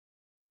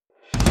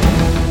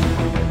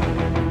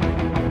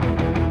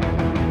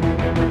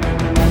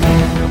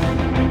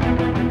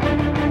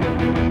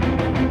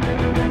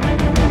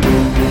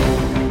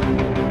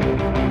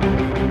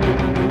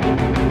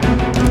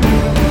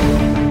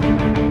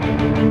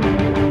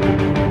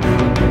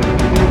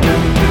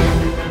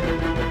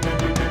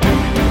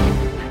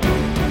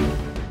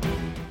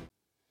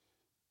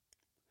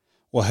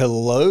Well,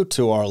 hello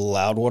to our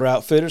Loudwater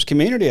Outfitters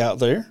community out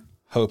there.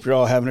 Hope you're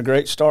all having a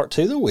great start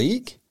to the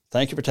week.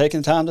 Thank you for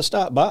taking the time to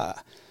stop by.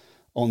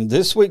 On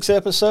this week's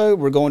episode,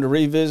 we're going to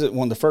revisit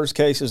one of the first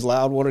cases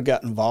Loudwater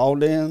got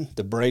involved in,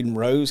 the Braeden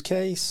Rose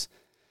case.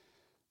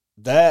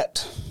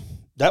 That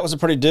was a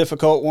pretty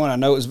difficult one. I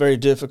know it was very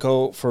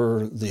difficult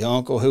for the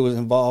uncle who was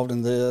involved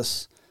in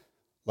this.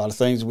 A lot of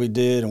things we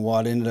did and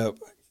what ended up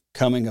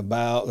coming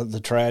about, the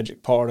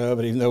tragic part of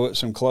it, even though it's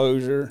some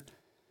closure.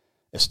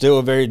 It's still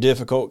a very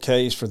difficult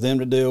case for them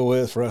to deal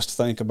with, for us to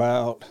think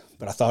about,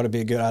 but I thought it'd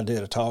be a good idea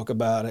to talk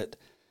about it.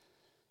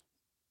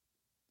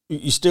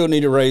 You still need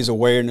to raise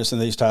awareness in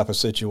these type of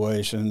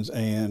situations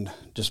and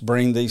just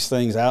bring these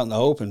things out in the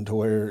open to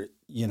where,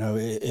 you know,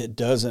 it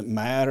doesn't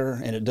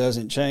matter and it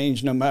doesn't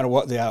change no matter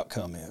what the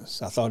outcome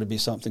is. I thought it'd be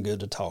something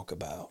good to talk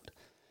about.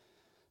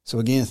 So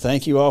again,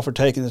 thank you all for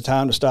taking the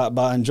time to stop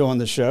by and join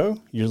the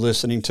show. You're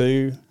listening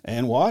to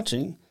and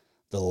watching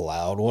the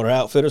Loudwater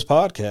Outfitters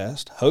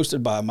podcast,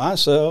 hosted by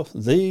myself,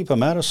 the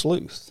Pomata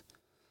Sleuth.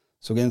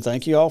 So again,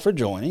 thank you all for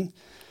joining.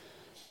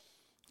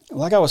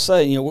 Like I was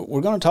saying,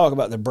 we're going to talk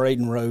about the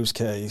Braeden Rose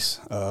case.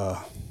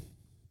 I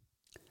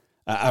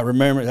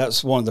remember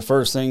that's one of the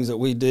first things that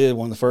we did,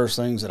 one of the first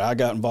things that I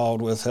got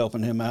involved with,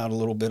 helping him out a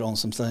little bit on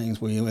some things.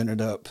 We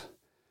ended up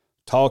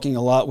talking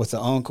a lot with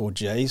the uncle,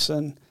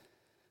 Jason.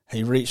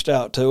 He reached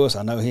out to us.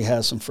 I know he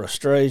has some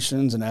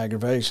frustrations and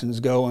aggravations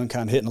going,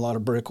 kind of hitting a lot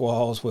of brick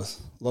walls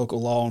with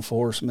local law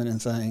enforcement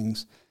and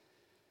things.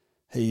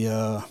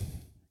 And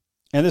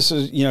this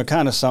is,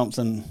 kind of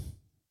something,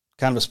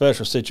 kind of a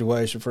special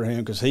situation for him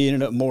because he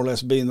ended up more or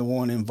less being the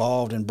one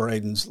involved in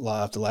Braeden's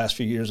life the last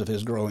few years of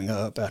his growing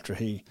up after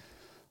he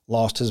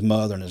lost his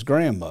mother and his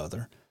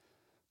grandmother.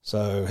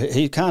 So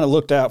he kind of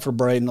looked out for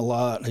Braeden a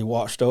lot. He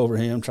watched over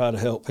him, tried to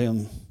help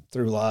him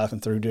through life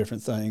and through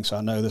different things. So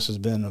I know this has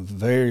been a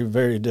very,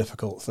 very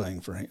difficult thing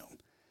for him.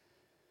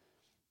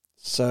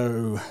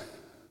 So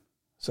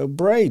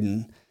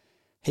Braeden,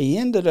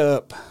 he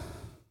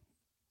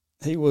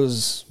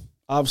was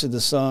obviously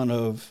the son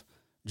of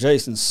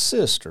Jason's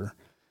sister.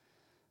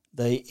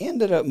 They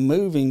ended up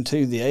moving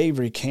to the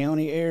Avery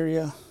County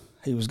area.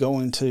 He was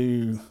going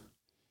to,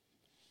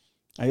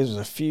 I guess it was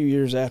a few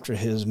years after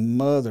his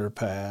mother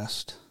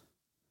passed.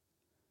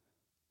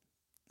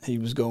 He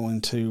was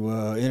going to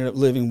end up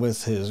living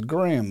with his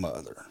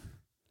grandmother.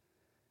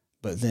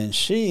 But then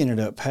she ended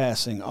up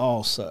passing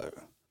also.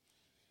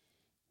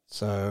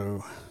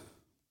 So,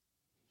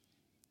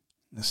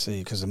 let's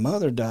see, because the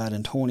mother died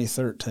in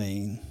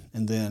 2013,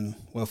 and then,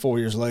 4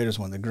 years later is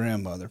when the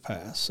grandmother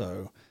passed.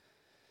 So,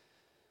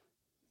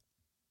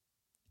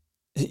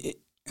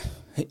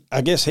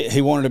 I guess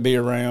he wanted to be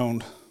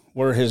around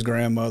where his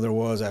grandmother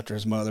was after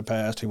his mother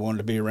passed. He wanted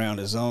to be around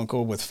his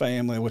uncle with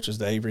family, which is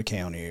the Avery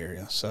County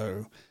area.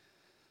 So,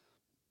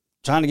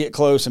 trying to get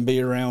close and be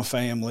around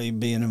family,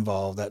 being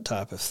involved, that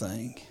type of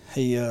thing.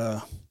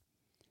 I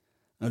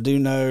do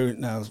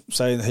know,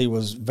 say that he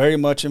was very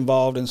much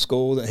involved in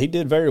school, that he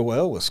did very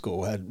well with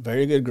school, had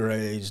very good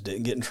grades,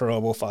 didn't get in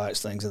trouble,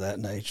 fights, things of that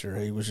nature.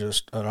 He was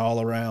just an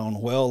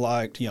all-around,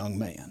 well-liked young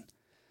man.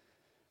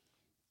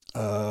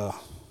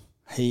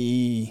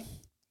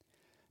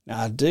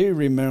 Now I do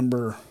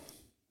remember,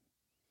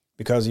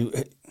 because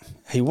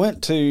he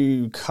went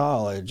to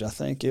college, I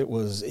think it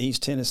was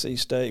East Tennessee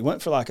State. He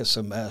went for like a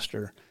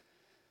semester.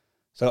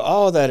 So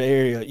all that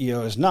area,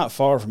 is not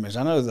far from us.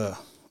 I know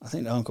I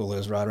think the uncle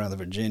lives right around the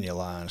Virginia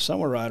line,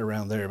 somewhere right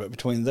around there. But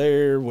between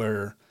there,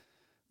 where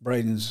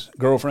Braden's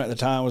girlfriend at the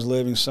time was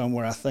living,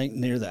 somewhere I think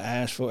near the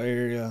Asheville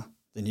area,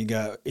 then you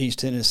got East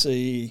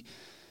Tennessee,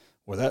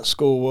 where that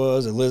school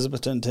was,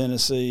 Elizabethton,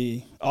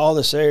 Tennessee. All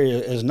this area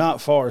is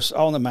not far, it's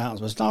all in the mountains,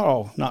 but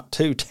it's not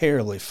too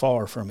terribly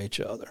far from each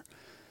other.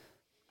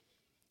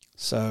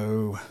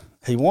 So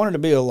he wanted to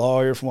be a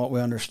lawyer, from what we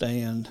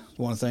understand.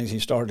 One of the things he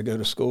started to go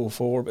to school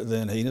for, but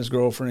then he and his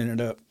girlfriend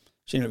ended up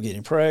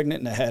getting pregnant,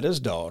 and they had his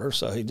daughter.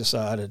 So he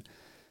decided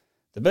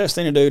the best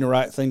thing to do and the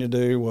right thing to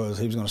do was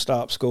he was going to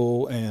stop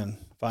school and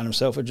find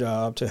himself a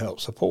job to help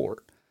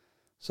support.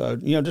 So,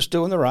 just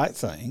doing the right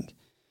thing,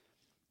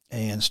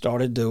 and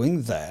started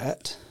doing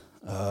that.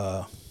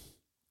 I'm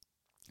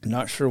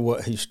not sure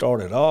what he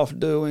started off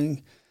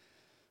doing,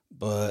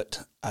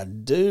 but I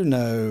do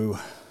know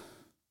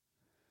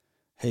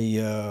he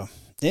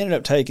ended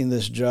up taking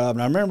this job.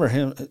 And I remember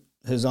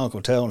his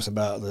uncle telling us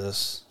about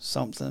this,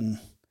 something,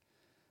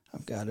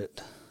 I've got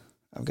it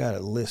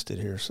listed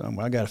here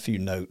somewhere. I got a few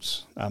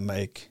notes I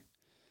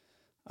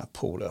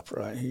pulled up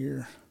right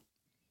here.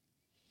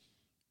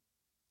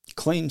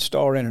 Clean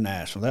Star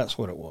International, that's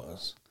what it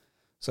was.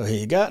 So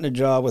he had gotten a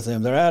job with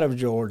them. They're out of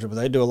Georgia, but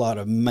they do a lot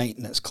of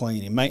maintenance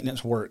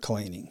work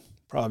cleaning.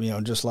 Probably,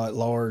 just like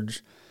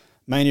large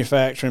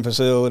manufacturing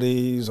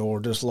facilities, or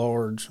just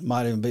large,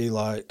 might even be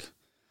like,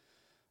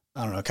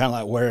 I don't know, kind of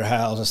like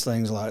warehouses,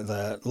 things like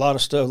that. A lot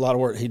of stuff, a lot of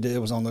work he did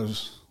was on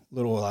those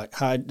little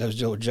those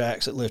little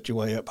jacks that lift you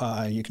way up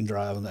high and you can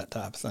drive them, that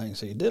type of thing.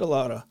 So he did a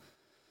lot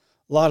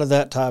of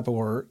that type of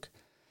work.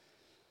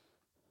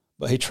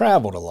 But he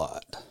traveled a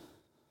lot.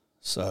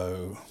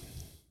 So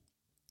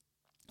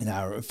And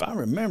if I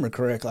remember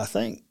correctly, I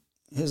think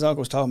his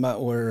uncle was talking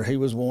about where he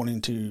was wanting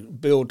to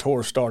build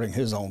towards starting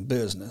his own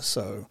business.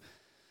 So,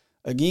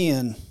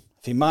 again,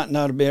 if he might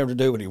not be able to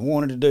do what he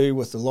wanted to do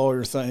with the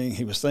lawyer thing,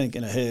 he was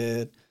thinking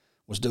ahead,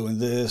 was doing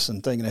this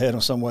and thinking ahead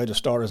on some way to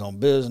start his own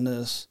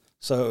business.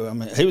 So, I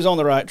mean, he was on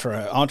the right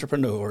track,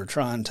 entrepreneur,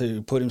 trying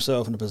to put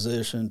himself in a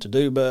position to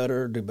do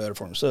better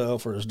for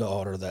himself or his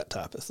daughter, that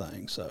type of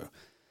thing. So,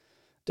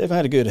 definitely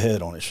had a good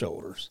head on his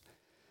shoulders.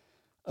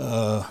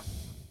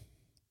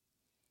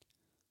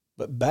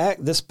 But back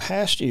this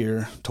past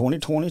year,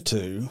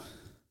 2022,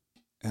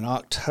 in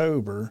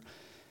October,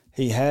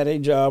 he had a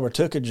job or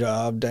took a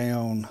job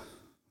down,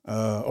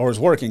 or was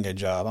working a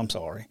job,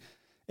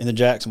 in the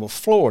Jacksonville,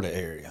 Florida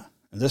area.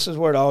 And this is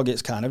where it all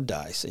gets kind of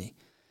dicey.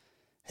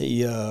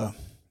 So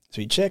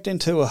he checked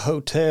into a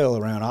hotel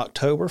around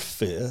October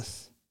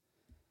 5th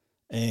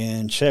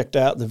and checked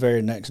out the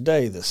very next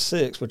day, the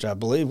 6th, which I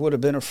believe would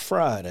have been a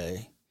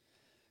Friday,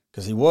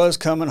 because he was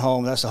coming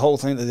home. That's the whole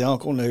thing, that the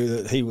uncle knew,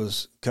 that he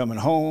was coming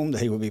home,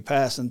 that he would be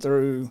passing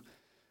through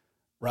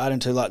right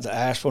into like the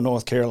Asheville,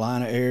 North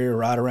Carolina area,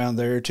 right around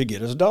there, to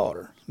get his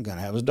daughter. He's going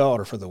to have his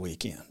daughter for the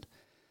weekend.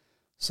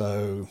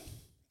 So,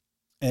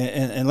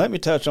 and let me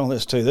touch on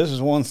this too. This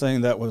is one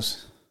thing that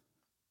was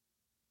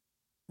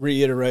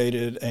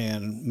reiterated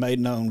and made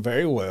known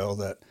very well,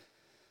 that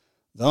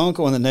the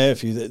uncle and the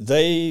nephew, that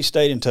they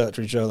stayed in touch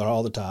with each other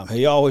all the time.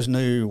 He always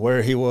knew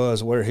where he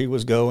was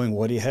going,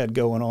 what he had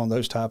going on,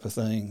 those type of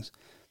things.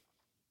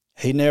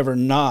 He never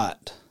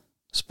not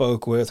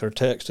spoke with or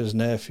texted his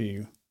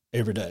nephew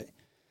every day.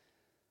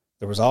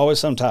 There was always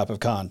some type of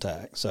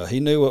contact. So he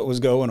knew what was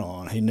going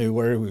on. He knew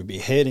where he would be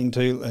heading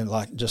to.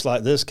 And just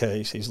like this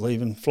case, he's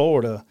leaving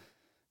Florida.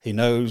 He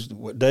knows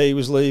what day he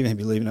was leaving. He'd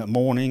be leaving that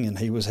morning, and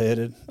he was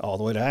headed all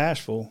the way to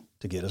Asheville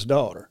to get his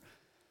daughter.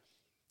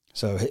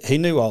 So he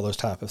knew all those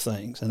type of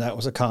things, and that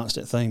was a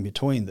constant thing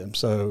between them.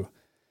 So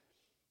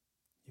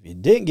if he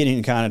didn't get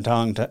any kind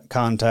of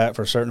contact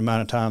for a certain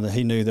amount of time, then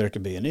he knew there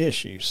could be an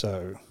issue.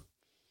 So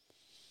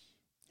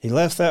he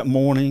left that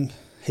morning.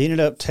 He ended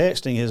up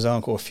texting his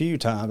uncle a few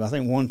times. I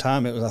think one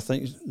time it was,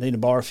 need to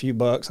borrow a few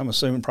bucks. I'm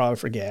assuming probably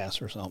for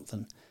gas or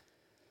something.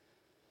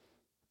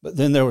 But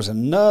then there was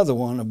another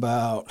one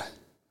about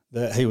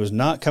that he was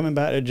not coming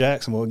back to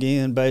Jacksonville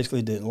again,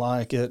 basically didn't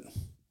like it,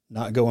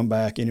 not going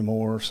back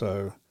anymore. So,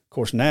 of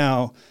course,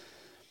 now,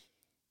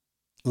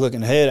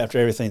 looking ahead after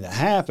everything that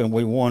happened,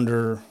 we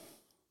wonder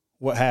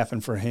what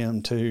happened for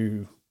him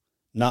to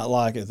not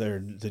like it there.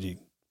 Did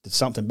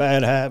something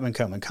bad happen,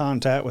 come in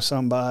contact with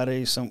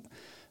somebody,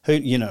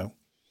 a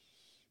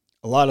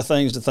lot of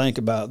things to think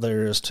about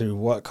there as to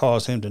what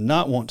caused him to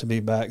not want to be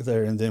back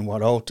there, and then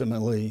what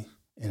ultimately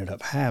ended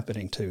up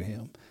happening to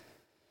him.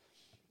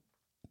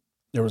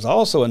 There was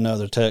also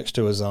another text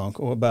to his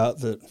uncle about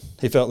that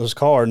he felt this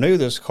car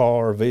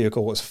or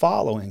vehicle was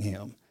following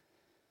him.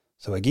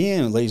 So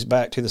again, it leads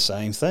back to the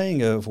same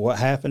thing of what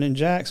happened in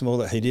Jacksonville,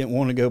 that he didn't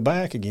want to go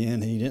back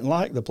again. He didn't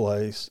like the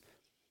place.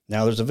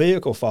 Now there's a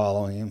vehicle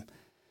following him.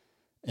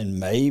 And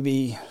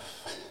maybe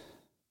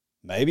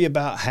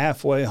about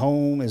halfway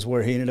home is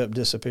where he ended up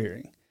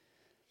disappearing.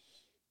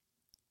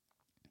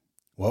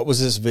 What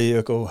was this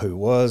vehicle? Who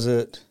was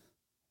it?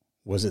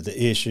 Was it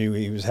the issue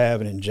he was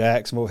having in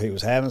Jacksonville? He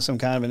was having some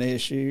kind of an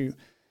issue.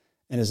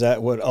 And is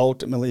that what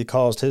ultimately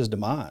caused his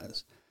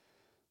demise?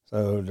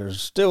 So there's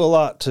still a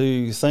lot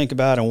to think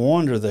about and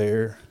wonder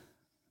there.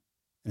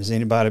 Has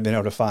anybody been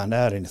able to find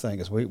out anything?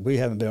 Because we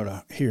haven't been able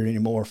to hear any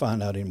more,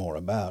 find out any more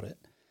about it.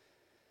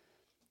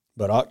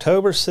 But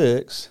October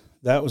 6th,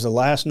 that was the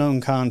last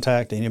known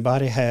contact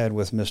anybody had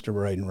with Mr.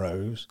 Braeden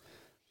Rose.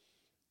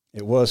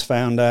 It was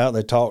found out.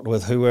 They talked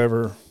with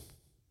whoever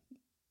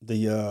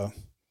the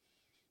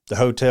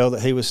hotel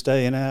that he was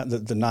staying at,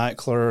 the night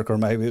clerk, or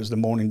maybe it was the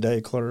morning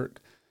day clerk.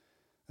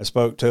 I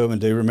spoke to him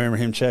and do remember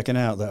him checking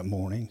out that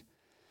morning.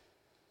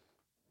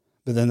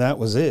 But then that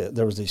was it.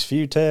 There was these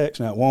few texts.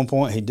 And at one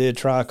point, he did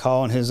try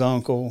calling his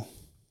uncle.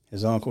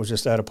 His uncle was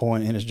just at a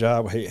point in his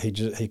job where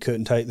he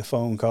couldn't take the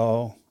phone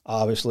call.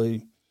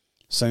 Obviously,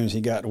 as soon as he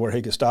got to where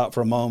he could stop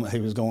for a moment,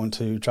 he was going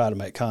to try to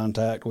make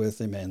contact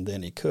with him, and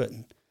then he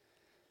couldn't.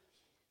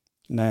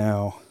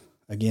 Now,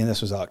 again,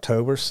 this was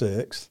October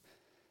 6th.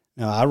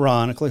 Now,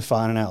 ironically,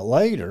 finding out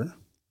later,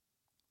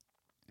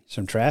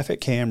 some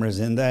traffic cameras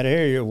in that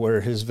area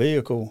where his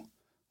vehicle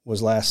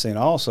was last seen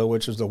also,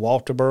 which is the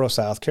Walterboro,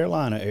 South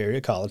Carolina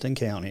area, Colleton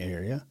County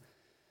area,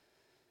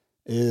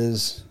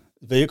 the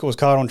vehicle was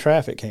caught on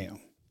traffic cam.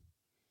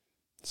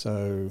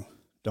 So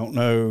don't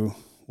know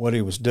what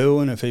he was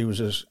doing, if he was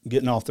just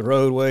getting off the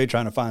roadway,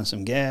 trying to find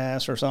some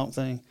gas or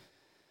something,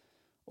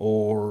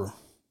 or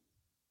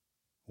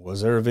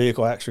was there a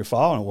vehicle actually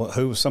following?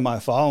 Who was somebody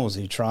following? Was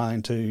he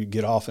trying to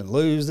get off and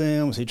lose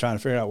them? Was he trying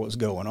to figure out what's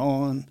going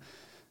on?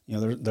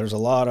 There's a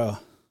lot of,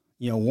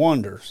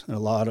 wonders and a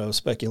lot of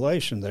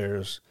speculation.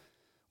 There's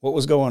what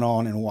was going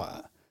on and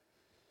why.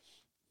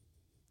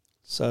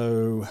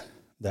 So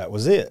that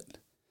was it.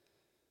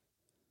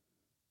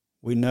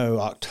 We know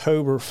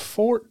October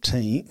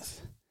 14th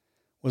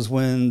was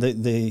when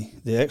the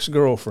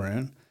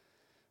ex-girlfriend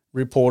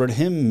reported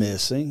him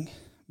missing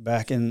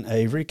back in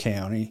Avery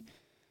County.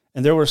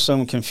 And there was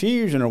some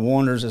confusion or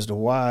wonders as to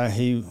why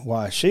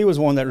she was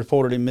one that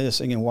reported him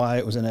missing and why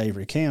it was in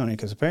Avery County,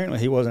 because apparently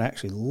he wasn't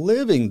actually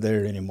living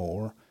there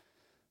anymore.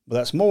 But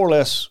that's more or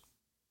less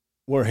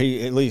where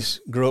he at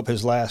least grew up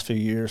his last few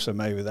years, so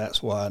maybe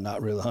that's why.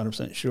 Not really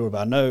 100% sure.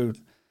 But I know,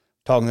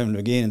 talking to him in the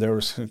beginning, there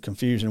was some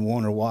confusion and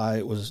wonder why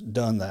it was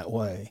done that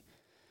way.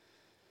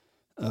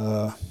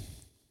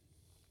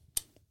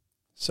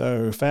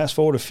 So fast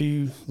forward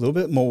a little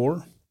bit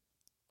more.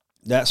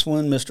 That's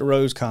when Mr.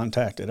 Rose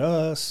contacted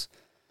us,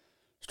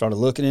 started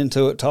looking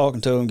into it, talking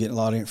to him, getting a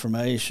lot of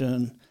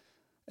information.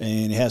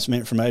 And he had some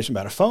information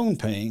about a phone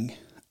ping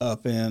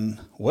up in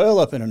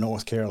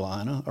North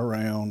Carolina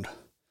around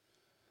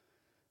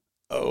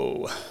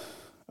the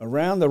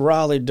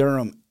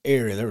Raleigh-Durham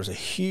area. There was a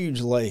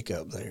huge lake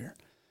up there.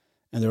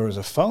 And there was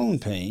a phone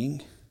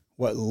ping,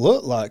 what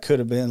looked like could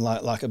have been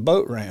like a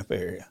boat ramp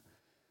area.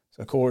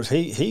 So, of course,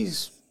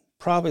 he's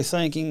probably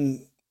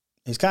thinking,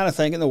 he's kind of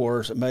thinking the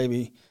worst, that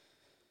maybe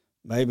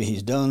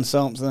he's done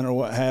something or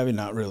what have you,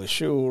 not really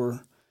sure.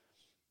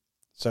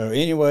 So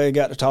anyway,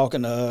 got to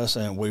talking to us,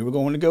 and we were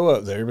going to go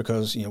up there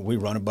because, we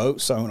run a boat,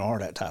 sonar,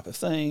 that type of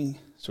thing.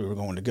 So we were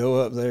going to go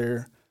up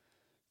there,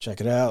 check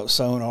it out,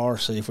 sonar,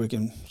 see if,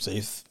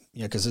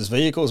 because his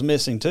vehicle is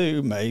missing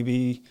too,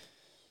 maybe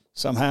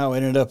somehow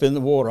ended up in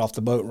the water off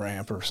the boat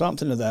ramp or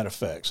something to that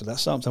effect. So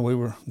that's something we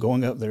were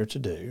going up there to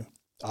do.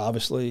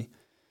 Obviously,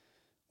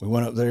 we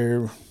went up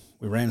there,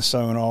 we ran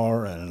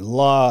sonar and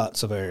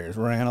lots of areas,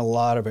 ran a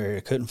lot of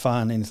areas, couldn't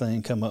find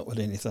anything, come up with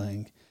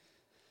anything.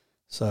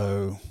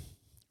 So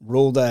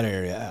ruled that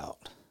area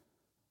out.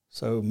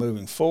 So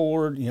moving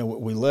forward,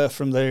 we left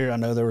from there. I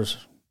know there was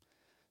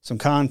some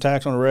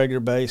contact on a regular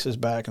basis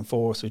back and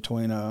forth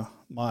between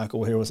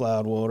Michael here with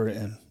Loudwater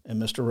and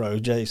Mr.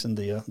 Rose, Jason,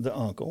 the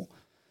uncle.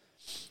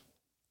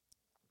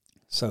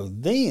 So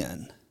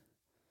then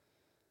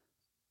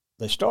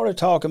they started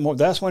talking more.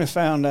 That's when they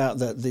found out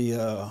that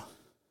the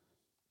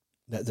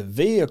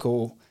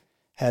vehicle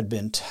had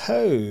been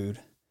towed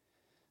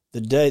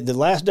the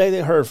last day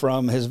they heard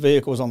from him. His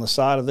vehicle was on the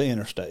side of the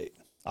interstate,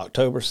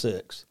 October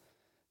 6th.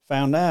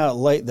 Found out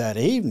late that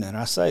evening,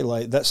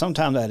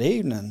 sometime that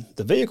evening,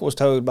 the vehicle was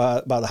towed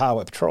by the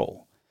highway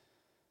patrol.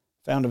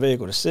 Found the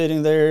vehicle just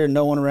sitting there,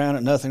 no one around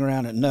it,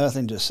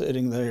 nothing, just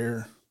sitting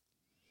there.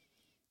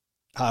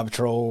 Highway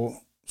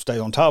patrol stayed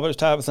on top of this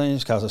type of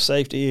things because of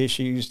safety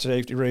issues,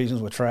 safety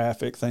reasons with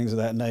traffic, things of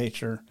that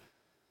nature.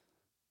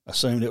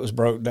 Assumed it was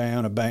broke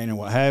down, abandoned,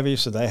 what have you,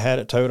 so they had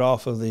it towed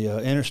off of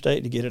the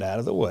interstate to get it out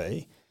of the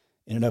way.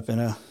 Ended up in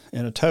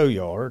a tow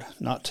yard,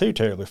 not too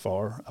terribly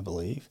far, I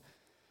believe.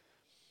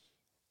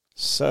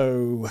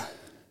 So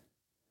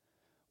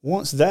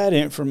once that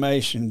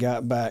information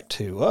got back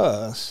to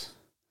us,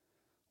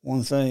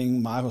 one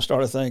thing Michael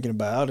started thinking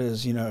about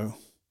is, the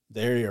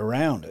area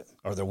around it,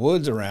 or the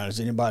woods around it. Has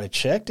anybody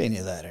checked any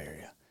of that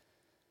area?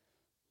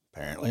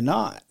 Apparently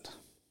not.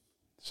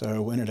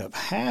 So what ended up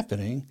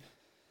happening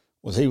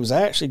was he was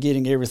actually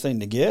getting everything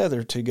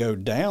together to go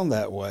down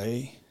that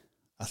way.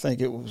 I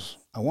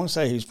want to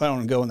say he was planning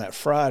on going that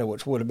Friday,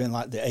 which would have been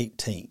like the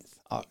 18th,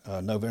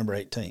 November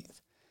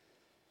 18th.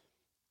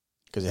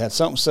 Because he had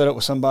something set up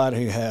with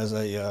somebody who has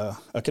a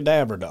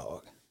cadaver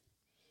dog.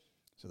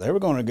 So they were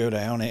going to go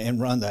down and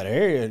run that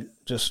area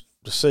just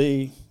to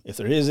see if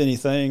there is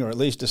anything, or at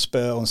least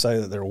dispel and say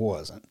that there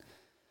wasn't.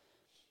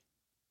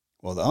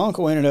 Well, the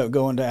uncle ended up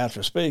going down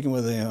after speaking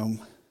with him,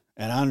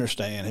 and I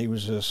understand he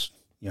was just,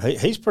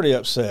 he's pretty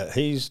upset.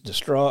 He's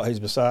distraught. He's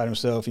beside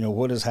himself.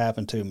 What has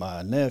happened to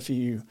my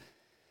nephew?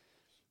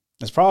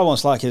 It's probably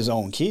almost like his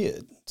own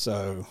kid.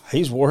 So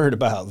he's worried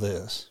about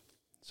this.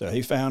 So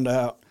he found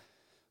out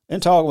in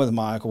talking with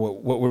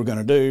Michael what we were going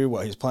to do,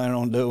 what he's planning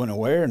on doing and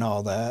where and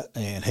all that.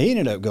 And he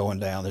ended up going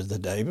down there the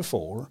day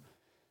before.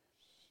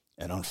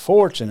 And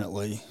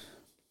unfortunately,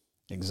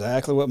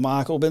 exactly what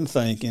Michael had been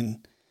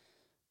thinking,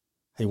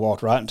 he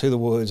walked right into the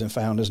woods and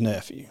found his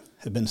nephew.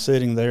 Had been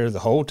sitting there the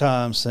whole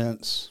time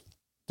since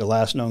the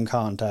last known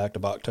contact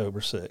of October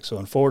 6th. So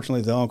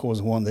unfortunately, the uncle was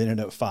the one that ended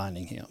up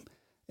finding him,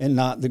 and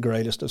not the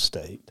greatest of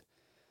state.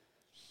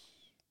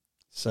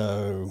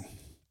 So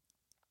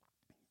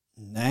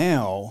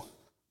now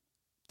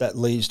that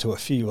leads to a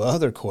few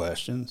other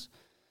questions.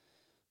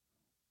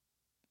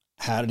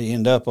 How did he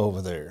end up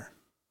over there?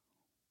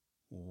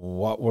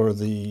 What were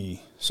the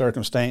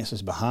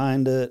circumstances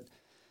behind it?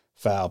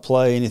 Foul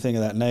play, anything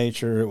of that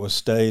nature? It was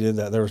stated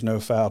that there was no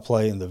foul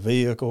play in the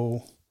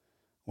vehicle.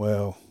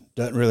 Well,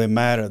 doesn't really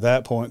matter at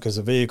that point because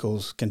the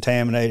vehicle's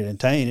contaminated and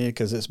tainted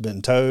because it's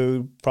been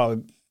towed.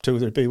 Probably 2 or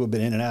 3 people have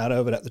been in and out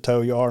of it at the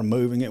tow yard,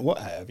 moving it, what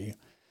have you.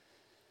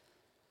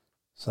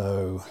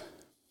 So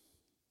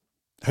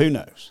who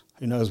knows?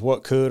 Who knows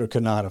what could or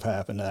could not have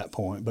happened at that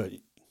point. But,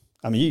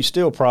 you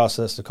still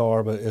process the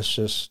car, but it's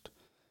just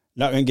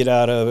not going to get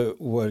out of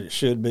it what it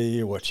should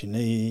be or what you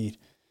need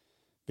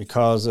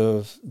because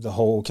of the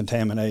whole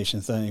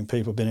contamination thing.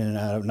 People have been in and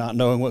out of it, not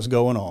knowing what's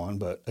going on.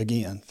 But,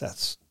 again,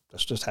 that's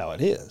just how it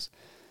is.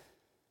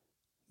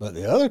 But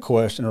the other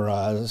question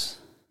arises,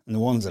 And the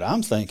ones that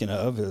I'm thinking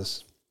of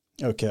is,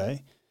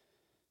 okay,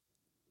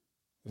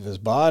 if his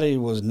body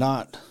was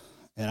not,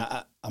 and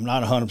I'm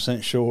not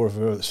 100% sure if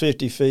it was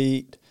 50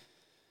 feet,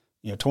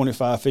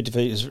 25, 50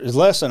 feet, is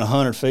less than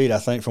 100 feet, I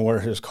think, from where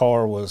his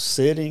car was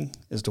sitting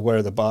as to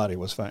where the body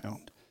was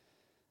found.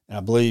 And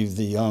I believe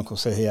the uncle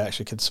said he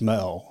actually could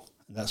smell.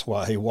 And that's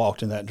why he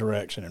walked in that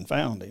direction and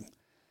found him.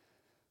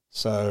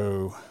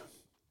 So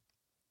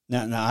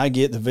now I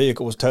get the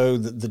vehicle was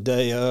towed the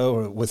day of,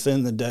 or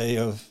within the day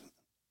of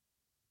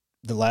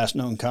the last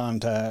known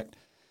contact.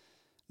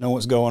 Know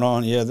what's going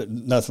on. Yeah,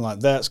 nothing like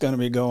that's going to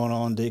be going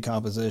on,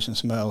 decomposition,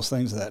 smells,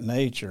 things of that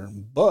nature.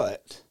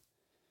 But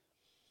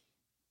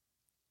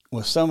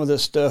with some of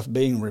this stuff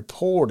being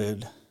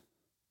reported,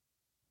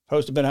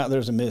 supposed to have been out there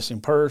as a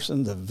missing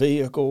person, the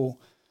vehicle,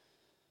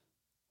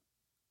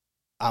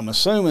 I'm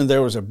assuming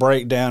there was a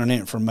breakdown in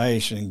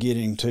information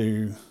getting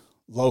to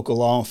local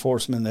law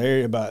enforcement in the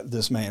area about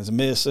this man's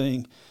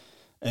missing,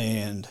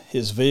 and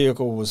his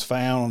vehicle was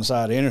found on the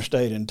side of the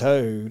interstate and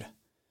towed.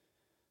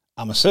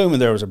 I'm assuming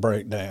there was a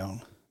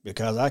breakdown,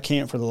 because I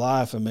can't for the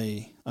life of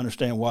me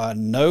understand why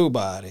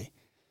nobody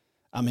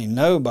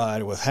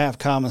with half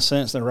common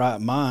sense in their right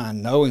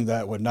mind, knowing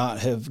that, would not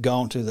have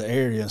gone to the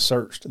area and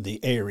searched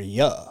the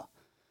area. Well,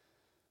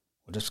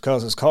 just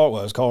because his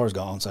car's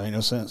gone, so ain't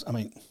no sense.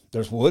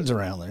 There's woods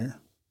around there.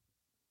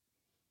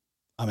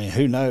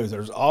 Who knows?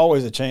 There's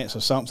always a chance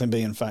of something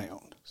being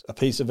found, a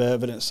piece of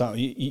evidence,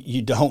 something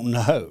you don't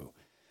know.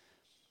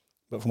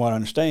 But from what I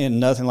understand,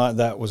 nothing like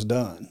that was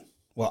done.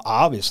 Well,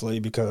 obviously,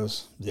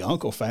 because the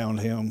uncle found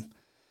him,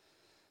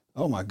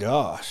 oh my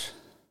gosh,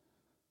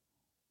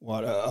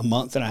 a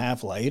month and a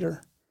half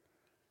later?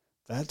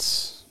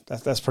 That's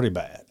pretty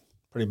bad.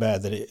 Pretty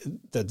bad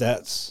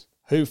that's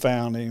who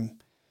found him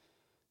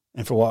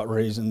and for what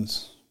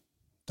reasons,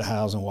 the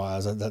housing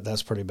wise.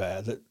 That's pretty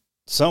bad. That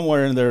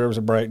somewhere in there was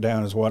a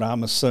breakdown is what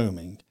I'm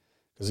assuming.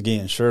 Because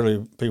again, surely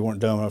people weren't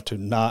dumb enough to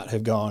not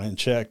have gone and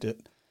checked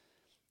it,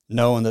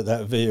 knowing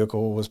that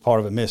vehicle was part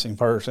of a missing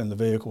person. The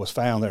vehicle was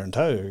found there and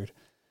towed.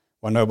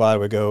 Well, nobody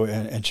would go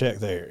and check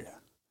the area.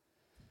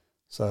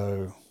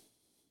 So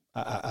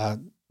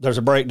there's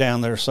a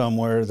breakdown there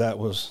somewhere that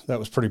was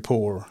pretty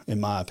poor, in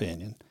my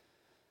opinion.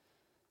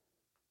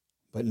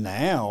 But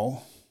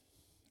now,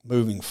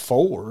 moving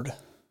forward,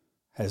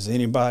 has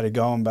anybody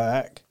gone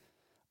back,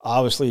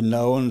 obviously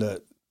knowing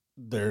that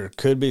there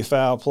could be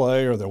foul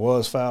play or there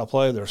was foul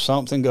play, there's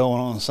something going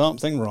on,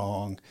 something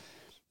wrong.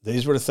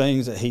 These were the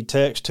things that he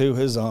texted to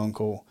his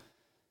uncle.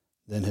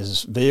 Then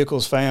his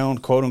vehicle's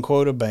found, quote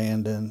unquote,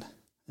 abandoned.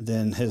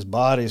 Then his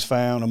body's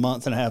found a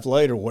month and a half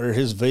later where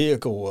his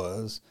vehicle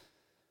was.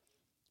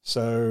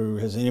 So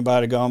has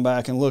anybody gone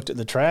back and looked at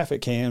the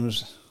traffic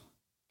cams?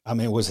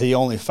 Was he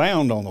only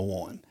found on the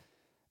one?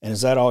 And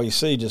is that all you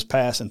see, just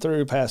passing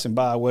through, passing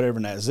by, whatever,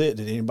 and that's it?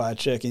 Did anybody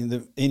check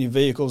any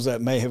vehicles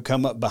that may have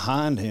come up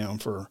behind him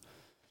for,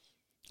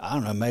 I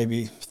don't know,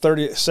 maybe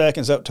 30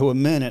 seconds up to a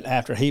minute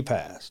after he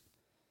passed,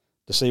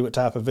 to see what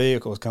type of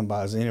vehicles come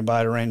by? Has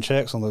anybody ran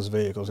checks on those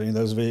vehicles? Any of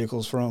those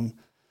vehicles from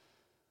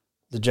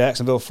the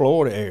Jacksonville,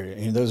 Florida area?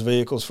 Any of those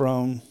vehicles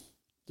from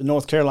the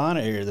North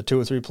Carolina area, the 2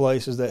 or 3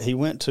 places that he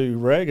went to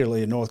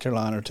regularly in North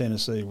Carolina or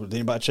Tennessee? Did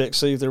anybody check to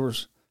see if there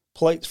was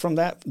plates from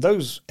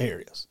those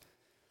areas?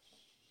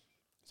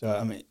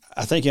 So,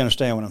 I think you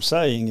understand what I'm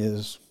saying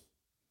is,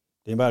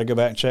 did anybody go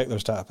back and check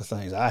those type of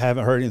things? I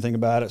haven't heard anything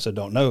about it, so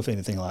don't know if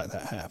anything like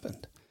that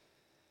happened.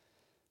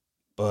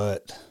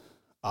 But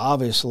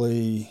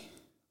obviously,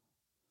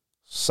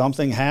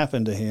 something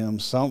happened to him.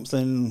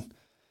 Something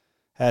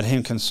had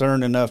him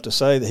concerned enough to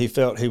say that he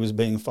felt he was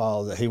being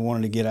followed, that he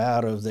wanted to get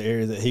out of the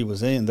area that he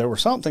was in. There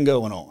was something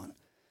going on.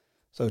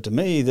 So to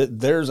me, that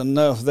there's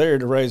enough there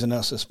to raise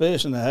enough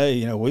suspicion that,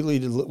 hey, we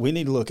need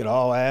to look at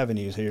all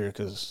avenues here,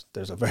 because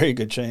there's a very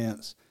good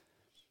chance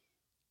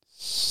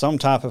some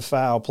type of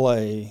foul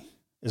play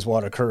is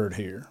what occurred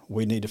here.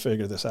 We need to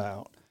figure this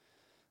out.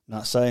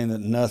 Not saying that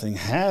nothing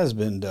has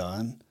been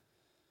done,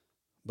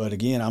 but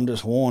again, I'm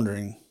just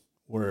wondering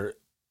where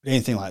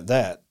anything like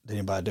that, did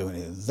anybody do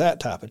any of that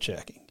type of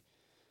checking?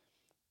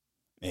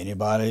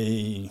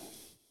 Anybody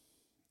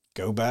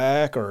go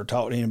back or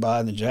talk to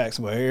anybody in the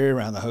Jacksonville area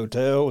around the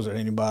hotel? Was there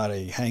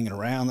anybody hanging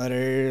around that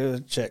area?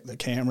 Check the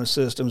camera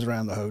systems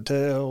around the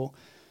hotel?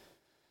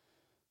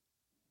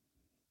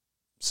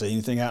 See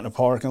anything out in the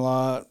parking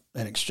lot?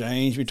 An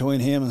exchange between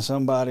him and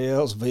somebody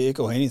else?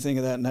 Vehicle, anything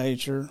of that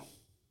nature?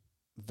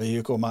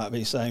 Vehicle might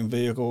be same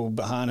vehicle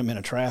behind him in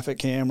a traffic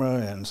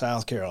camera in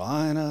South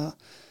Carolina.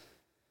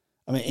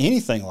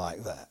 Anything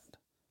like that.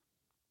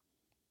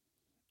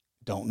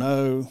 Don't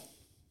know.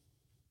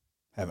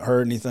 Haven't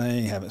heard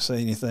anything, haven't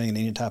seen anything in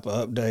any type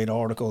of update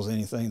articles,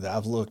 anything that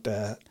I've looked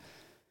at.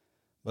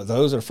 But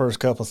those are the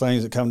first couple of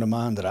things that come to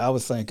mind that I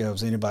would think of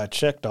as anybody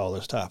checked all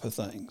those type of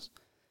things.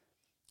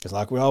 Because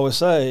like we always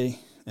say,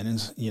 and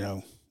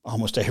in,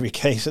 almost every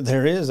case that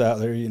there is out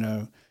there,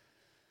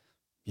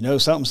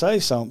 something, say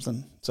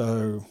something.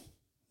 So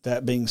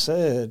that being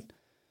said,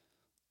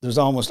 there's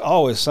almost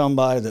always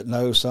somebody that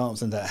knows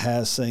something, that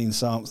has seen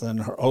something,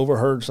 or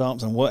overheard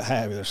something, what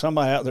have you. There's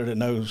somebody out there that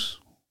knows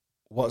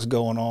what's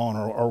going on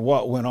or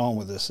what went on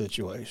with this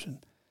situation.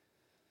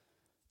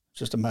 It's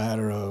just a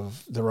matter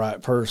of the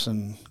right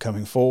person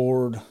coming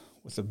forward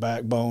with the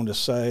backbone to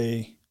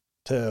say,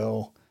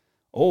 tell,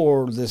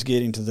 or this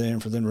getting to them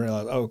for them to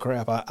realize, oh,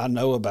 crap, I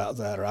know about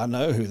that, or I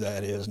know who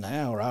that is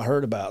now, or I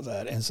heard about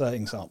that, and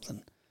saying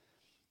something.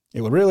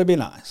 It would really be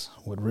nice.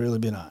 Would really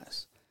be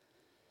nice.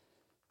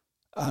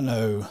 I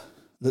know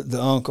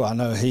the uncle, I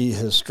know he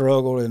has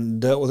struggled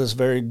and dealt with this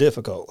very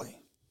difficultly.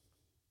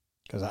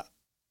 Because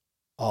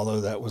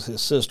although that was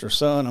his sister's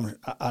son,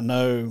 I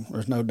know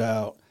there's no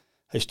doubt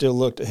he still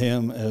looked at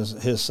him as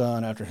his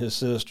son after his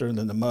sister, and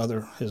then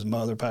his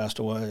mother passed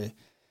away,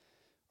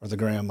 or the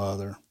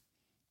grandmother.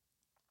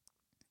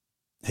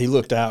 He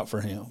looked out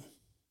for him.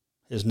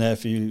 His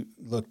nephew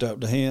looked up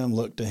to him,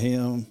 looked to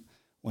him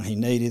when he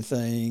needed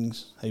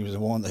things. He was the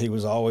one that he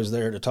was always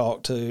there to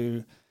talk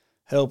to,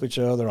 help each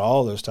other,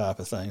 all those type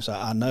of things.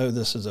 I know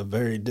this is a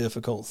very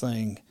difficult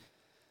thing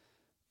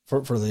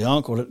for the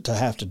uncle to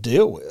have to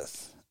deal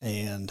with.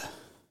 And,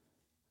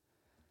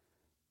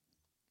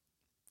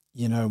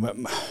 you know,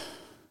 man,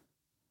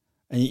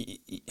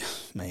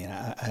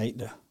 I hate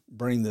to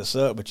bring this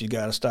up, but you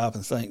got to stop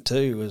and think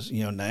too, is,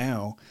 you know,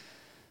 now,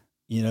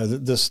 you know,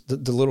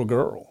 the little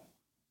girl,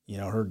 you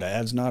know, her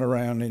dad's not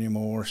around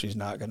anymore. She's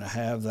not going to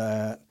have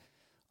that,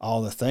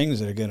 all the things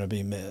that are going to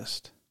be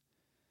missed.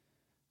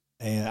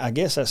 And I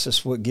guess that's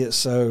just what gets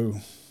so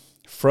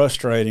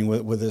frustrating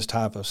with this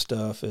type of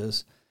stuff,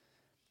 is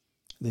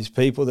these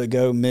people that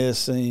go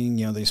missing,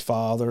 you know, these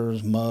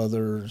fathers,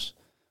 mothers,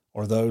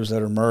 or those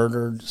that are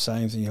murdered,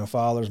 same thing, you know,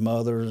 fathers,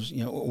 mothers,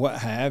 you know, what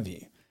have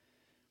you.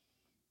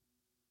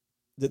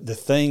 The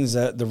things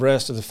that the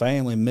rest of the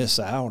family miss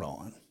out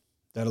on,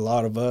 that a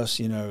lot of us,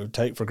 you know,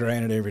 take for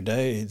granted every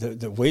day,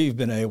 that we've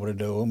been able to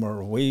do them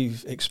or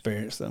we've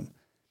experienced them.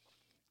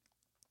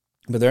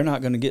 But they're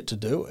not going to get to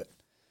do it.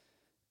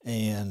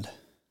 And,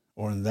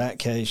 or in that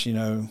case, you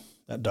know,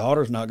 that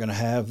daughter's not going to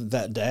have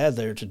that dad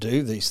there to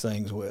do these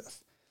things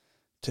with,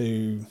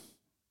 to,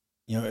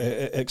 you know,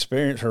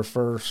 experience her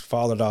first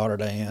father-daughter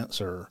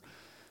dance, or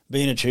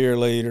being a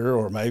cheerleader,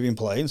 or maybe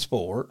playing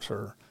sports,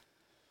 or,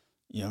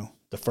 you know,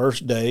 the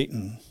first date,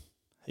 and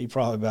he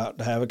probably about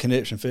to have a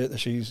conniption fit that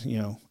she's, you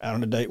know, out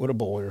on a date with a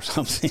boy or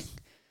something.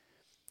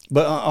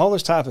 But all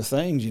those type of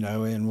things, you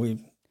know,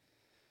 and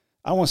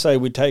I won't say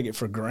we take it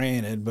for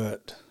granted,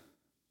 but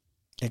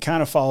it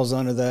kind of falls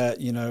under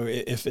that, you know,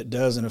 if it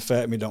doesn't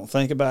affect me, don't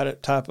think about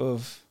it type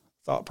of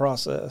thought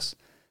process.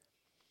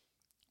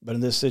 But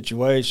in this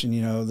situation,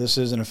 you know, this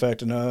isn't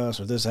affecting us,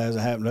 or this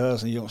hasn't happened to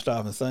us, and you don't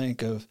stop and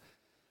think of,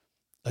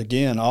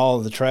 again, all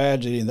of the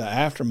tragedy and the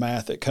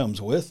aftermath that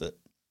comes with it.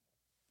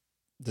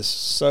 There's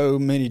so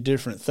many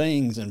different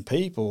things and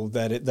people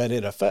that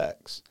it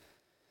affects.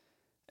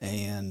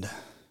 And,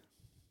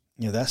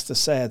 you know, that's the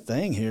sad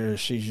thing here, is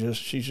she's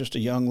just a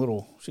young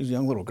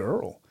little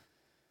girl.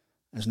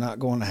 Is not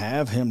going to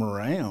have him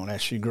around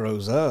as she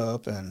grows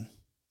up and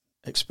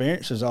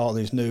experiences all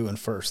these new and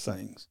first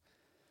things.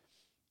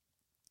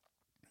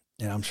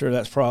 And I'm sure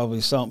that's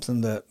probably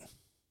something that,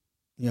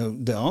 you know,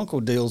 the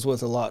uncle deals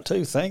with a lot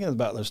too, thinking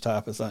about those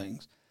type of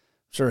things.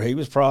 Sure, he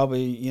was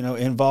probably, you know,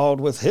 involved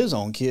with his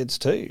own kids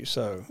too,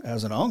 so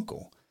as an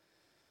uncle.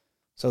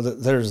 So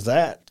that there's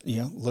that,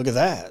 you know, look at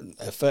that, it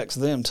affects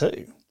them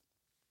too.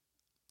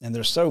 And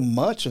there's so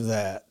much of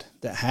that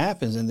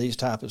happens in these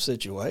type of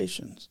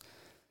situations.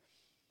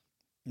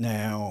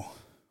 Now,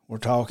 we're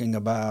talking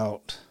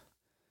about,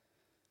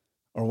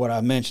 or what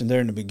I mentioned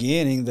there in the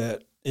beginning,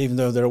 that even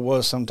though there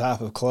was some type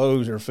of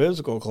closure,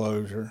 physical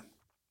closure,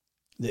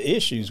 the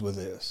issues with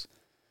this.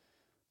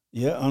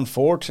 Yeah,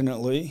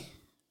 unfortunately,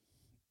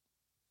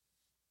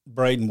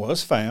 Braeden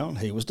was found.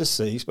 He was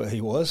deceased, but he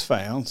was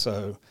found.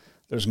 So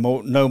there's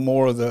no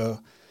more of the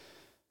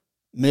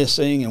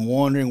missing and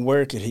wondering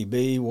where could he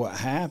be, what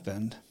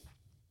happened.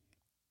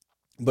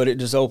 But it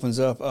just opens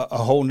up a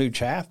whole new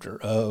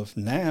chapter of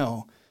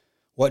now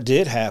what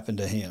did happen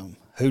to him,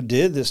 who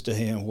did this to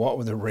him, what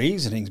were the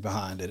reasonings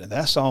behind it. And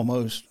that's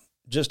almost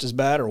just as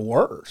bad or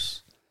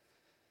worse.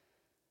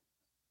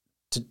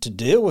 To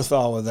deal with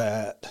all of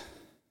that,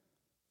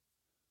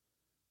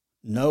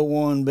 no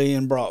one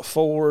being brought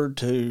forward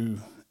to,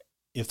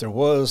 if there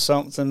was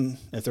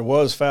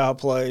foul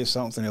play,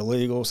 something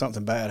illegal,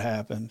 something bad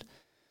happened,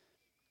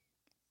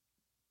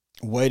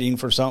 waiting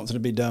for something to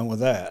be done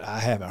with that. I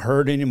haven't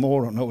heard any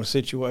more. Don't know what the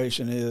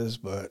situation is,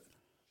 but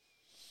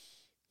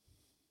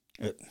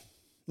a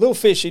little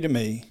fishy to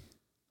me.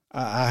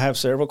 I have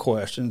several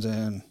questions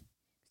and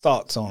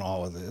thoughts on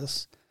all of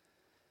this.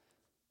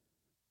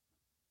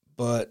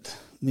 But,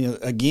 you know,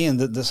 again,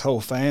 this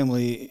whole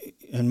family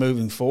and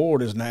moving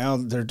forward is now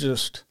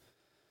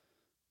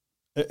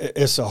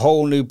it's a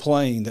whole new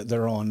plane that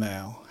they're on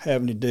now,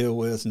 having to deal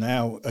with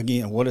now,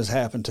 again, what has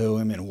happened to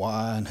him and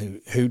why,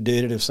 and who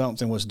did it if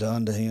something was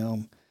done to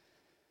him.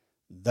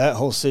 That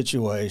whole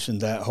situation,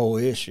 that whole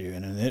issue,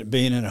 and it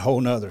being in a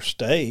whole nother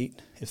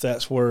state, if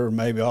that's where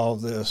maybe all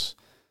of this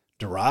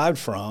derived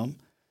from,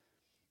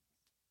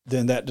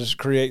 then that just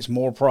creates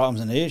more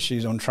problems and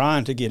issues on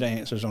trying to get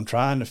answers, on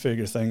trying to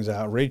figure things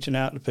out, reaching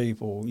out to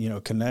people,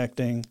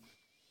 connecting,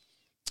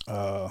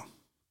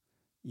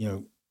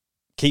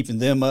 keeping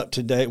them up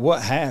to date,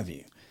 what have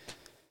you.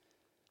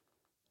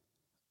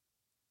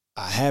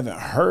 I haven't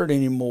heard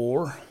any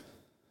more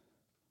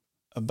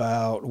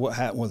about what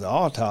happened with the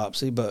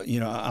autopsy, but,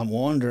 I'm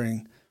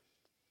wondering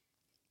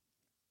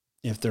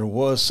if there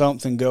was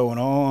something going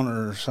on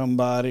or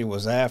somebody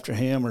was after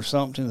him or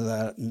something of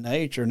that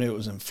nature, and it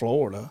was in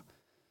Florida.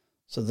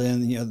 So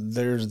then,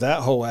 there's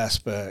that whole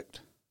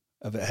aspect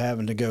of it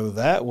having to go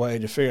that way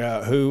to figure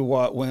out who,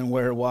 what, when,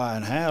 where, why,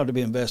 and how to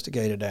be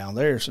investigated down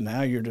there. So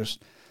now you're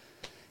just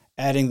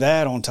adding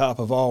that on top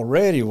of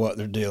already what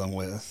they're dealing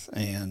with.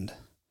 And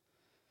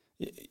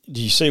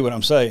do you see what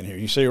I'm saying here?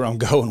 You see where I'm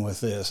going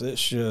with this?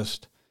 It's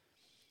just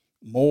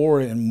more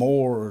and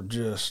more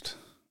just,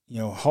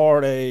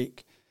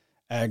 heartache,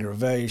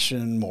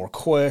 aggravation, more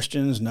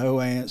questions, no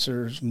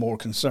answers, more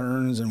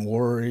concerns and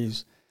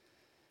worries.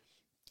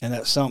 And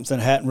that's something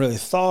I hadn't really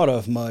thought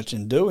of much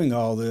in doing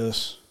all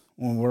this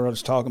when we're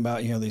just talking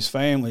about, these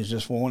families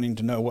just wanting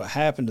to know what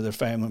happened to their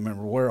family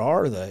member. Where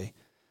are they?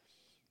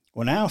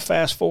 Well, now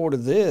fast forward to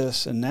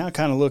this, and now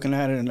kind of looking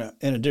at it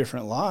in a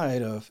different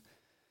light of,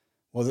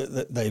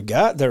 well, they've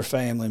got their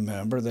family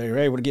member. They were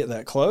able to get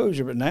that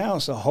closure, but now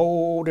it's a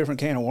whole different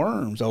can of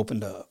worms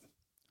opened up.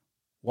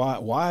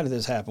 Why did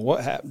this happen?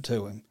 What happened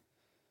to him?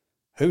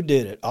 Who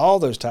did it? All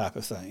those type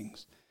of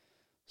things.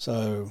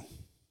 So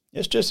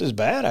it's just as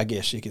bad, I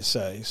guess you could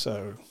say.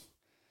 So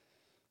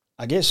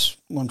I guess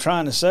what I'm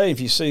trying to say, if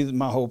you see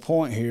my whole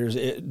point here, is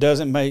it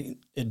doesn't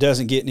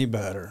get any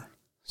better.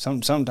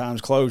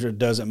 Sometimes closure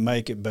doesn't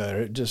make it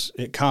better.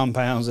 It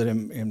compounds it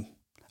and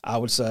I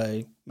would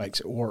say makes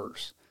it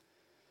worse.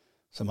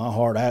 So my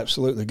heart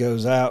absolutely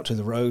goes out to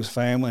the Rose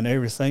family and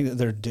everything that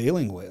they're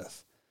dealing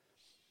with.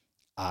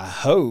 I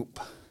hope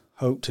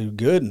to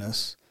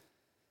goodness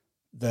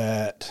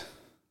that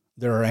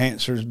there are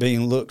answers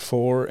being looked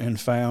for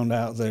and found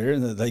out there,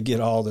 and that they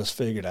get all this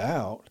figured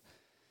out.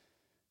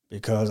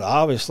 Because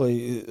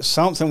obviously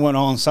something went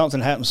on, something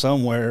happened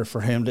somewhere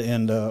for him to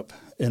end up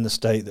in the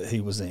state that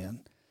he was in.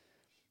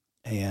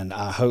 And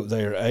I hope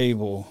they are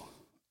able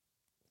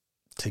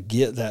to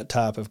get that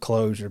type of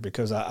closure,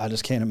 because I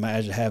just can't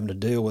imagine having to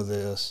deal with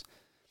this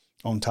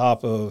on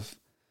top of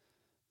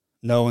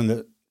knowing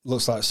that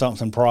looks like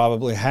something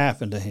probably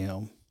happened to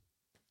him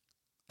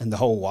and the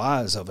whole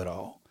whys of it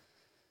all.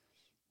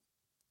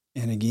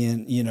 And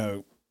again,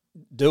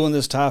 doing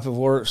this type of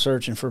work,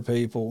 searching for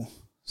people,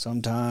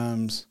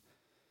 sometimes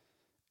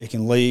it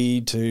can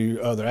lead to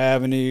other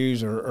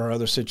avenues or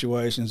other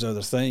situations,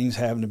 other things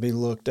having to be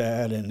looked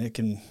at, and it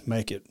can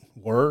make it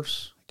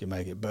worse. It can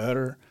make it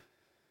better.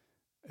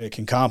 It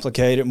can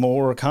complicate it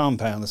more or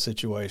compound the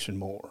situation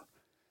more.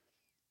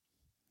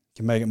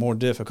 Can make it more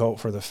difficult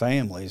for the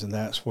families, and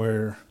that's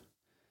where,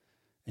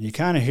 and you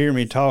kind of hear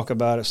me talk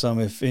about it some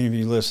if any of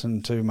you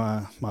listen to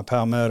my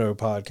Palmetto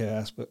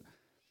podcast, but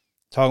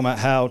talking about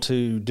how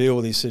to deal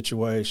with these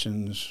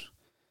situations,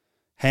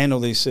 handle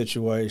these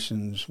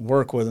situations,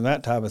 work with them,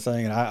 that type of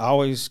thing. And I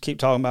always keep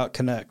talking about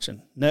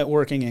connection,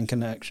 networking and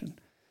connection.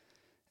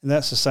 And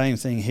that's the same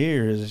thing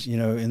here is,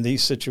 in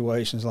these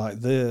situations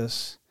like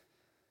this,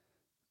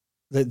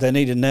 they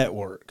need to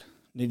network.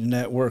 Need to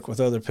network with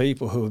other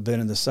people who have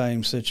been in the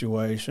same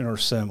situation or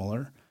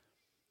similar.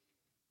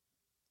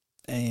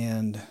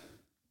 And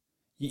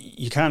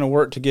you kind of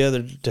work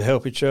together to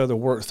help each other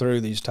work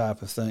through these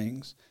type of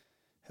things,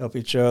 help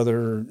each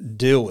other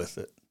deal with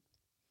it,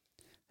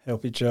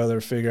 help each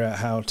other figure out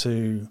how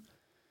to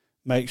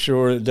make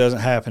sure it doesn't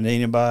happen to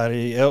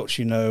anybody else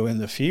in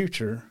the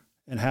future,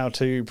 and how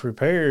to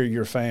prepare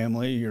your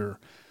family, your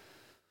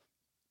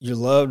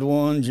loved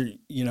ones,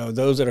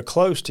 those that are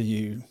close to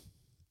you,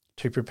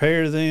 to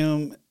prepare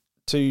them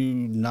to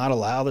not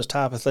allow this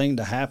type of thing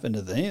to happen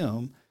to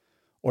them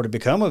or to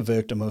become a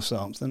victim of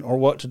something, or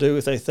what to do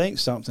if they think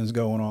something's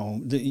going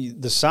on.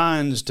 The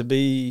signs to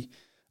be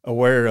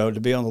aware of,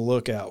 to be on the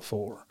lookout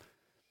for.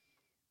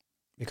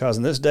 Because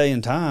in this day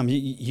and time,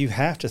 you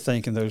have to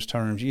think in those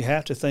terms. You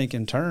have to think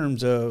in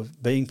terms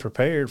of being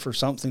prepared for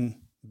something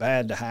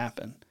bad to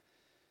happen.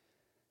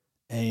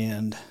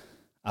 And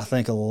I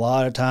think a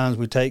lot of times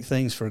we take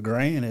things for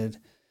granted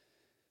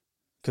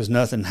because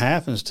nothing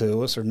happens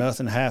to us, or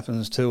nothing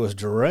happens to us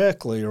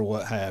directly, or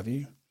what have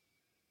you.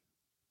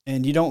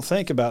 And you don't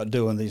think about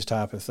doing these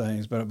type of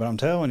things. But I'm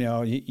telling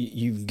y'all,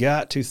 you've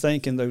got to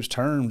think in those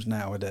terms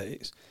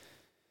nowadays,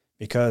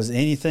 because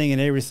anything and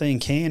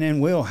everything can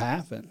and will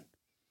happen.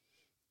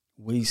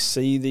 We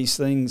see these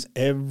things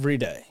every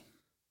day.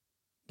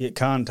 Get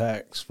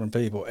contacts from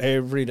people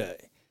every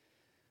day.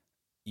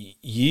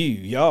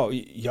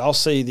 Y'all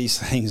see these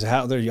things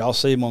out there. Y'all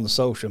see them on the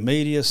social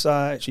media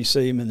sites. You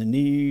see them in the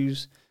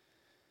news.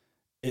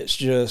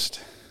 It's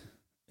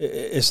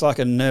like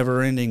a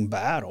never-ending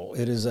battle.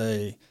 It is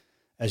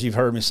as you've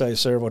heard me say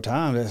several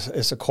times,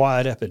 it's a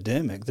quiet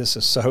epidemic. This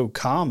is so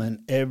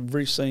common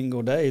every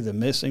single day, the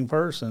missing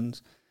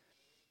persons.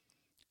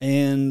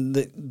 and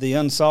the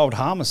unsolved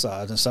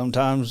homicides. And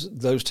sometimes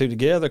those two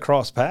together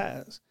cross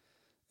paths.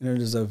 And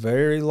it is a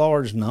very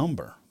large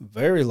number,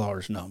 very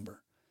large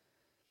number.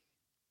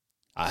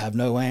 I have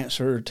no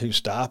answer to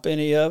stop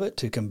any of it,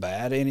 to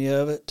combat any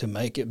of it, to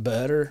make it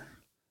better.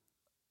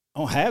 I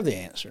don't have the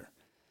answer.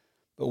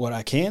 But what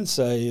I can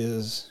say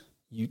is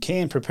you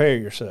can prepare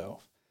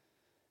yourself.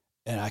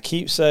 And I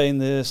keep saying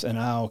this, and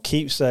I'll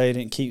keep saying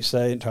it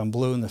until I'm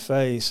blue in the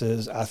face,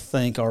 is I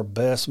think our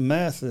best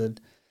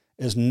method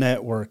is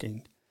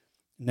networking.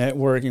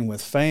 Networking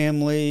with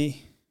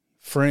family,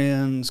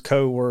 friends,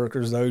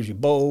 coworkers, those you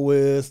bowl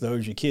with,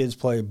 those your kids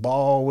play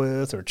ball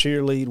with or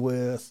cheerlead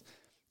with,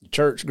 your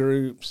church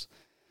groups,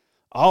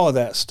 all of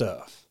that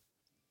stuff.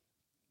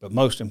 But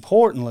most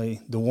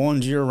importantly, the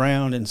ones you're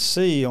around and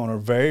see on a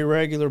very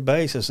regular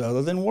basis,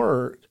 other than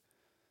work,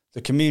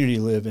 the community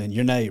you live in,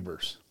 your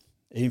neighbors.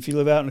 Even if you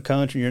live out in the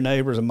country, your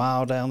neighbor's a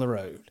mile down the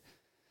road.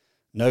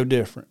 No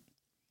different.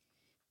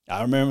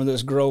 I remember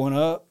this growing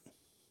up,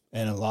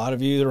 and a lot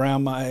of you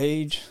around my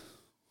age,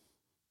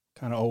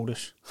 kind of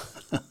oldish,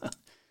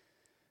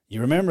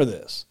 you remember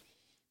this.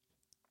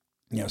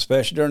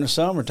 Especially during the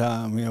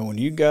summertime, when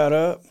you got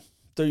up,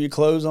 threw your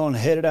clothes on, and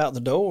headed out the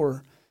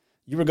door,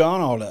 you were gone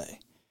all day.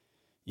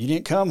 You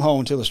didn't come home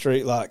until the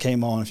street light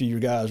came on, if you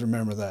guys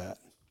remember that.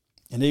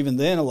 And even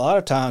then, a lot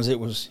of times it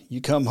was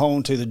you come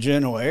home to the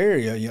general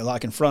area,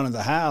 like in front of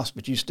the house,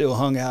 but you still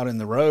hung out in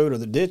the road or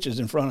the ditches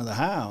in front of the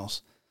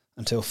house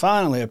until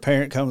finally a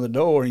parent come to the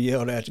door and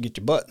yelled at you to get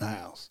your butt in the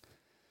house.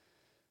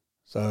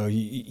 So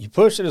you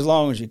pushed it as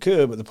long as you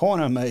could, but the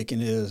point I'm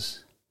making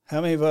is how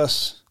many of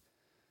us,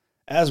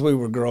 as we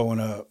were growing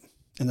up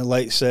in the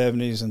late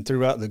 70s and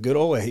throughout the good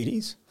old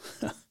 80s,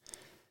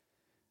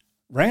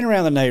 ran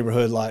around the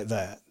neighborhood like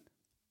that?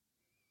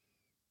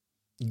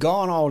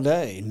 Gone all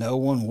day. No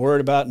one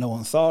worried about it. No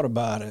one thought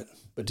about it.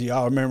 But do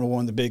y'all remember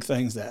one of the big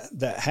things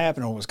that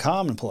happened or was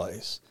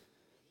commonplace?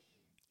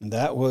 And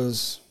that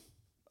was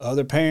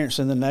other parents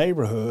in the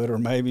neighborhood, or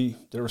maybe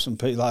there were some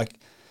people, like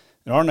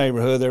in our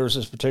neighborhood, there was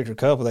this particular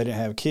couple. They didn't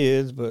have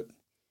kids, but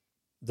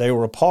they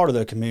were a part of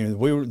the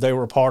community. They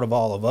were a part of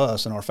all of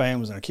us, and our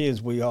families and our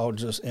kids. We all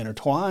just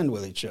intertwined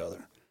with each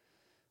other.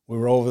 We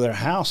were over their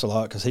house a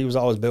lot because he was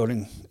always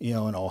building,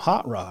 an old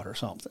hot rod or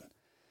something.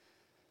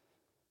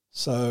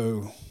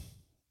 So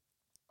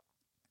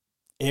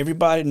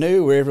everybody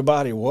knew where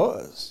everybody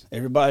was.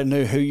 Everybody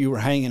knew who you were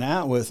hanging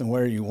out with and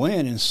where you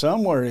went. And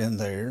somewhere in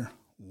there,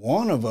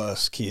 one of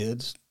us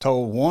kids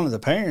told one of the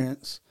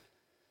parents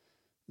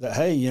that,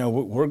 hey,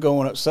 we're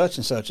going up such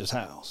and such's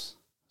house.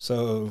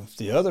 So if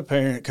the other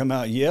parent come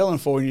out yelling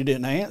for you and you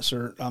didn't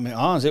answer,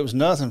 honestly, it was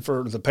nothing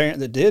for the parent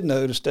that did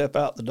know to step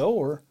out the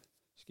door.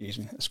 Excuse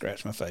me, I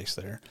scratched my face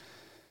there.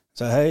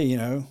 So,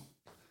 hey,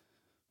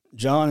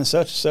 John and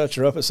such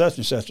are up at such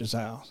and such's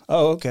house.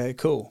 Oh, okay,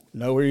 cool.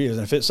 Know where he is.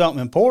 And if it's something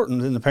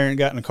important, then the parent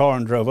got in the car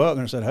and drove up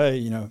and said,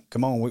 hey,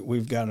 come on,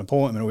 we've got an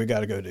appointment, or we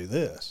got to go do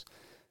this.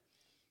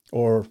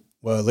 Or,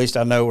 well, at least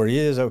I know where he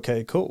is.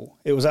 Okay, cool.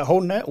 It was that whole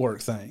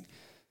network thing.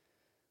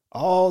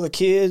 All the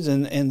kids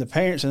and the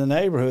parents in the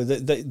neighborhood,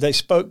 they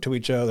spoke to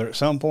each other at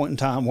some point in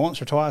time,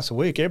 once or twice a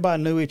week.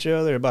 Everybody knew each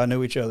other. Everybody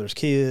knew each other's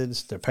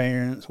kids, their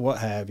parents, what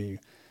have you.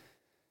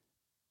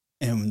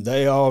 And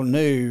they all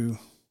knew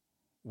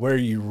where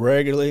you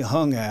regularly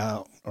hung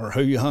out or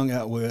who you hung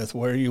out with,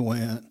 where you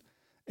went,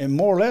 and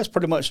more or less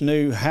pretty much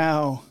knew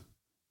how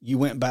you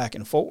went back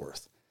and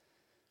forth.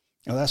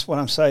 Now, that's what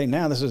I'm saying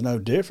now. This is no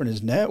different.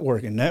 It's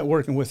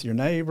networking with your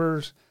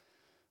neighbors,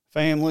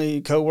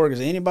 family,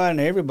 coworkers, anybody and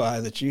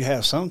everybody that you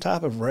have some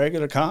type of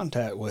regular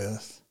contact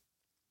with,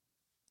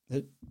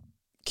 that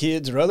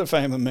kids or other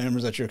family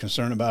members that you're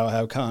concerned about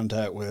have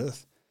contact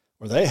with,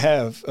 or they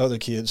have other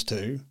kids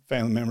too,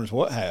 family members,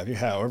 what have you,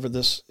 however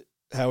the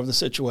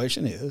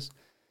situation is.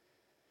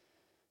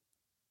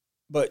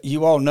 But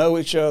you all know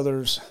each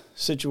other's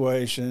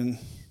situation.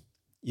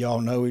 You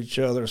all know each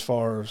other as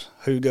far as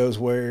who goes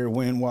where,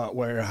 when, what,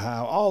 where,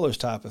 how, all those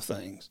type of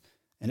things.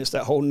 And it's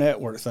that whole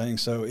network thing.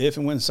 So if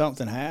and when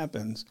something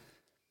happens,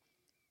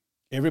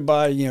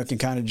 everybody, can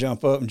kind of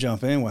jump up and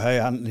jump in with,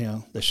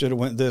 hey, they should have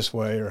went this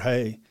way, or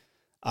hey,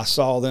 I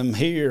saw them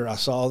here, I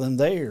saw them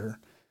there.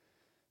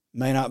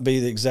 May not be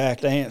the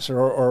exact answer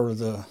or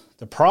the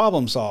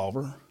problem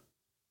solver,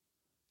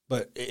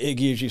 but it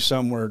gives you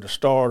somewhere to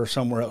start or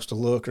somewhere else to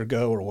look or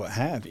go or what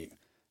have you.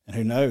 And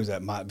who knows,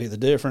 that might be the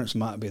difference,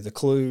 might be the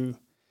clue,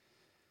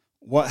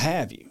 what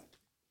have you.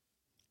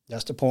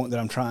 That's the point that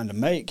I'm trying to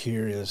make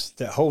here, is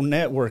that whole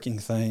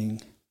networking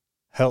thing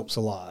helps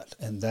a lot.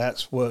 And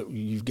that's what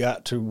you've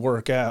got to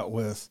work out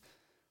with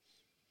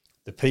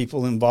the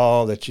people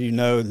involved that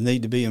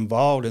need to be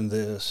involved in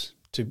this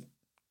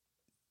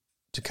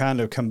to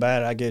kind of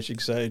combat, I guess you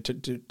could say,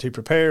 to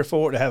prepare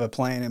for it, to have a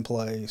plan in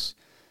place,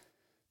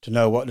 to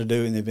know what to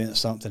do in the event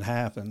something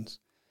happens.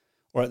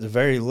 Or at the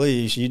very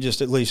least, you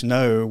just at least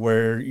know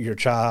where your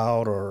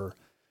child or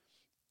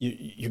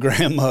your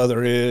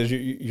grandmother is,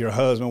 your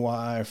husband,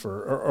 wife,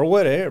 or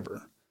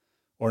whatever.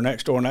 Or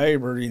next door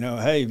neighbor,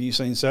 hey, have you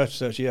seen such and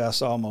such? Yeah, I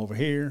saw them over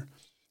here.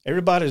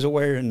 Everybody's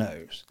aware and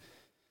knows.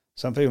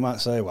 Some people might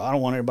say, well, I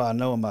don't want everybody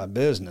knowing my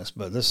business,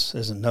 but this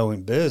isn't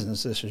knowing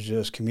business. This is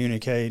just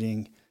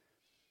communicating.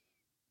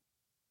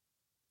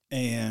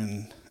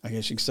 And I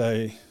guess you could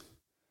say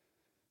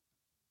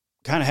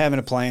kind of having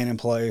a plan in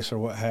place or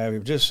what have you.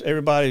 Just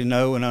everybody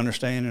know and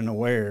understand and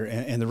aware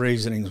and the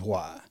reasonings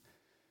why.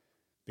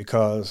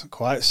 Because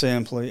quite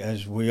simply,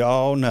 as we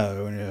all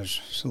know, and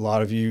as a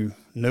lot of you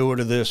newer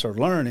to this are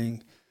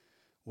learning,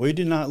 we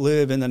do not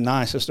live in the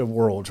nicest of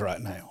worlds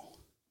right now.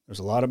 There's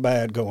a lot of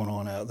bad going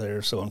on out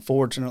there. So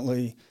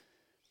unfortunately,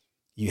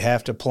 you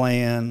have to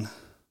plan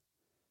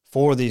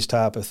for these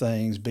type of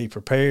things, be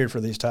prepared for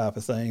these type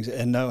of things,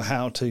 and know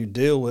how to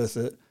deal with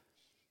it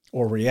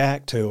or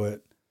react to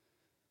it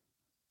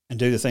and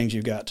do the things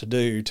you've got to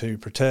do to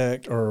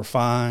protect or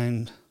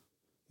find,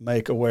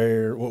 make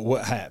aware,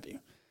 what have you.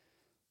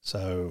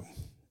 So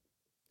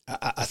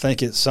I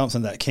think it's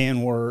something that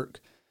can work.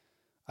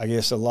 I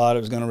guess a lot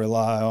of it's going to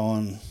rely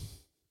on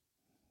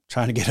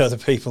trying to get other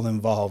people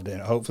involved in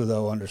it. Hopefully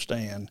they'll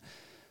understand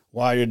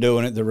why you're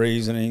doing it, the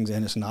reasonings,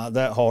 and it's not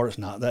that hard. It's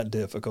not that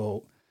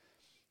difficult.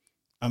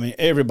 I mean,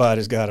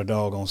 everybody's got a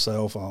doggone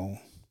cell phone,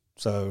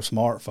 so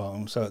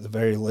smartphone. So at the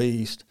very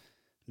least,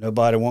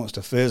 nobody wants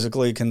to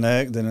physically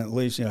connect, then at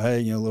least,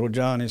 hey, little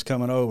Johnny's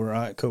coming over. All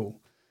right, cool.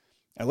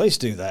 At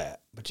least do that.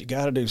 But you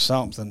got to do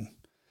something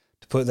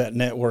to put that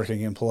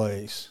networking in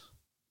place,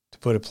 to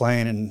put a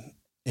plan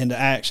into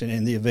action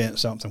in the event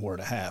something were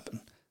to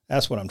happen.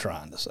 That's what I'm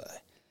trying to say.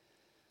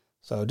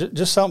 So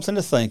just something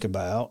to think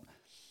about.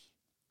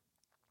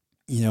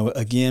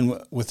 Again,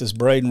 with this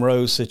Braeden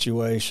Rose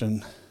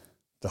situation,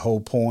 the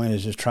whole point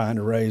is just trying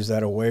to raise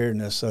that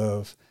awareness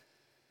of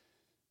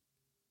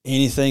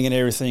anything and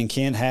everything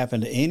can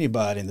happen to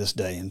anybody in this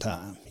day and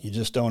time. You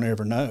just don't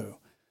ever know.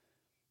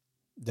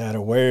 That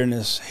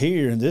awareness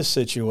here in this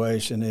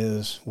situation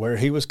is where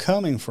he was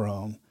coming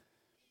from.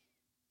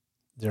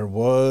 There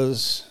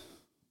was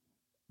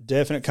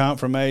definite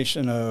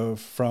confirmation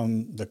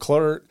from the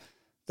clerk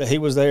that he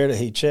was there, that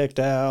he checked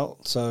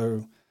out.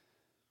 So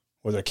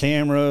were there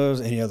cameras,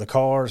 any other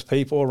cars,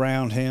 people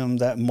around him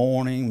that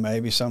morning,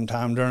 maybe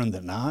sometime during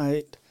the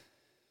night?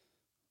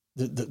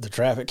 The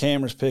traffic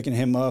cameras picking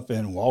him up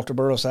in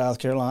Walterboro, South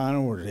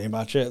Carolina, or did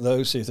anybody check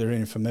those, see if there are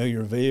any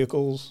familiar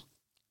vehicles?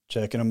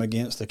 Checking them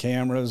against the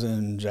cameras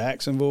in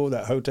Jacksonville,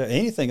 that hotel,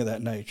 anything of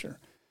that nature.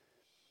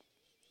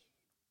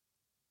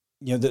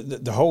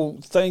 The whole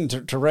thing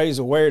to raise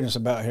awareness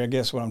about here, I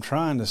guess what I'm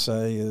trying to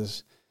say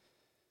is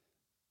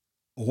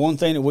one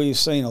thing that we've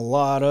seen a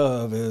lot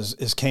of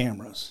is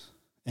cameras.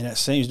 And that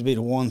seems to be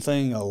the one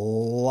thing a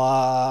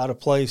lot of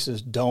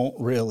places don't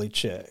really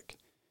check.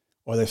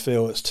 Or they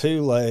feel it's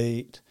too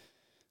late,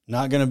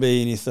 not going to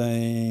be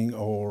anything,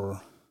 or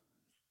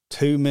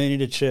too many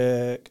to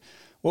check.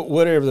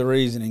 Whatever the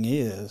reasoning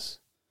is.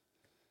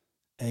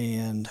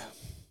 And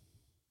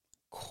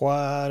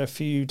quite a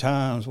few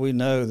times we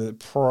know that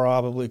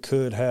probably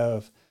could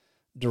have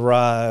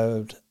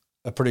derived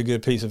a pretty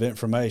good piece of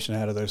information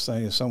out of those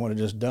things if someone had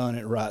just done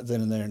it right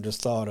then and there and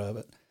just thought of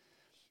it.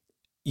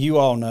 You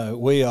all know,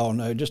 we all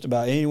know, just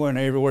about anywhere and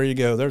everywhere you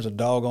go, there's a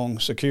doggone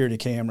security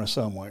camera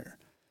somewhere.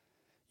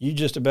 You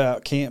just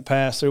about can't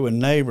pass through a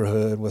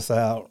neighborhood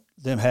without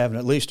them having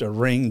at least a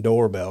Ring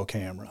doorbell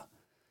camera.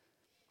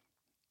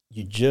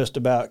 You just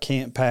about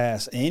can't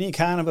pass any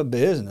kind of a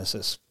business,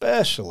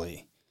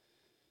 especially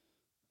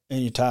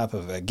any type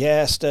of a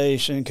gas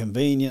station,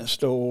 convenience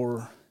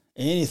store,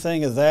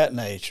 anything of that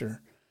nature,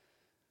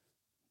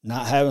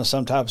 not having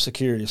some type of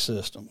security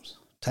systems.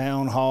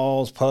 Town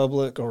halls,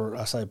 public,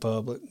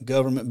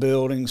 government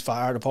buildings,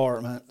 fire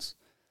departments,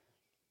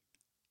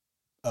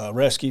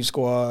 rescue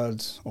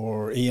squads,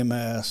 or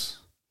EMS,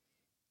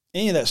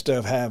 any of that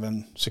stuff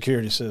having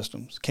security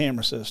systems,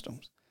 camera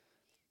systems.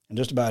 And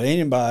just about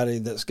anybody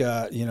that's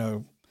got,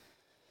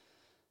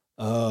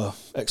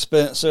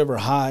 expensive or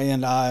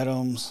high-end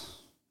items,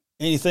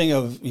 anything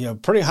of,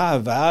 pretty high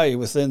value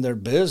within their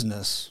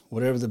business,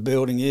 whatever the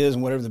building is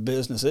and whatever the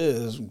business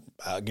is,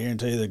 I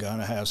guarantee they're going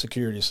to have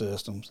security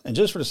systems. And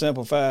just for the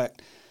simple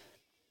fact,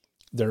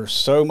 they're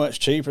so much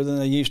cheaper than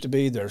they used to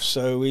be. They're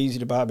so easy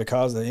to buy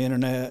because of the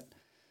internet.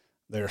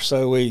 They're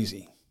so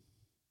easy.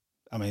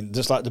 I mean,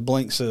 just like the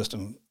Blink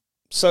system,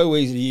 so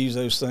easy to use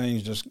those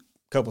things, just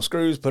couple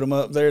screws, put them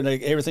up there, and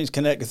everything's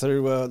connected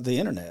through the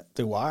internet,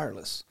 through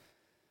wireless.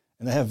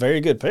 And they have very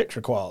good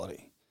picture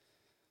quality.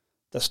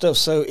 That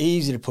stuff's so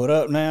easy to put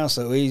up now,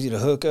 so easy to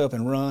hook up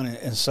and run,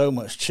 and so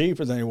much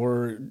cheaper than they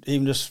were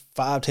even just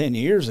 5-10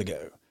 years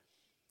ago.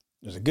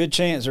 There's a good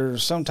chance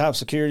there's some type of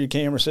security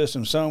camera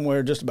system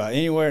somewhere, just about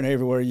anywhere and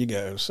everywhere you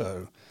go.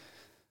 So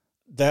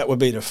that would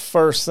be the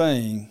first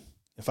thing,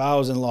 if I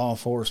was in law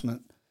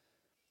enforcement,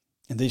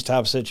 in these type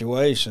of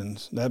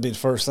situations, that'd be the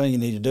first thing you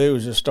need to do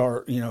is just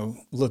start,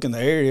 looking the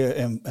area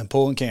and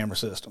pulling camera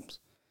systems.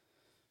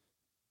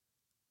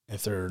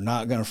 If they're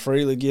not going to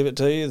freely give it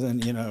to you,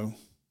 then,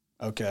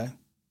 okay.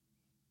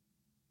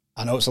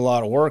 I know it's a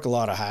lot of work, a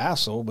lot of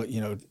hassle, but,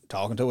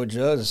 talking to a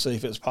judge to see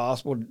if it's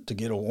possible to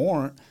get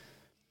a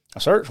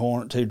search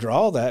warrant to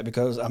draw that,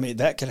 because,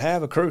 that could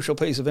have a crucial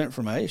piece of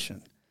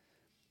information.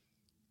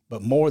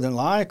 But more than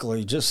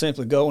likely, just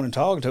simply going and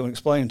talking to them and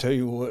explaining to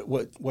you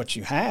what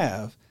you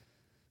have,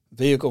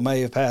 vehicle may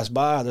have passed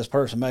by, this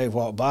person may have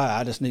walked by.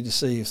 I just need to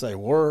see if they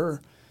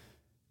were,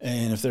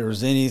 and if there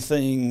was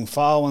anything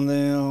following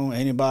them,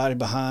 anybody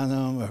behind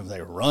them, or if they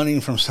were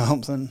running from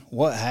something,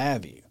 what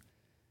have you.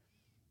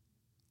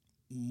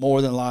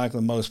 More than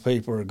likely, most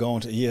people are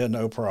going to, yeah,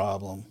 no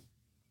problem,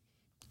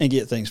 and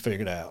get things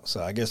figured out.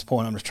 So I guess the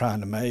point I'm just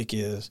trying to make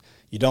is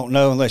you don't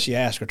know unless you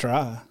ask or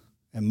try.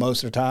 And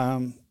most of the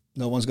time,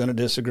 no one's going to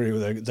disagree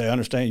with it. They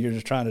understand you're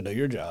just trying to do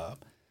your job.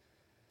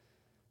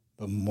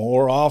 But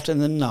more often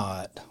than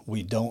not,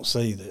 we don't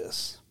see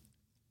this.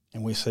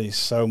 And we see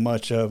so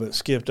much of it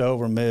skipped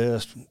over,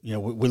 missed. You know,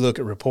 we look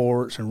at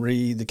reports and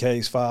read the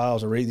case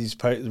files or read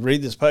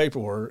this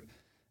paperwork,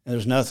 and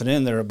there's nothing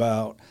in there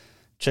about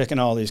checking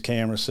all these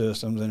camera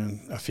systems.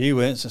 And in a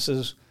few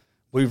instances,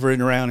 we've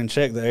ridden around and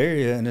checked the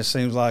area, and it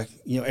seems like,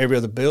 you know, every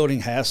other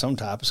building has some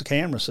type of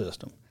camera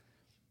system.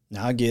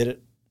 Now, I get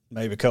it.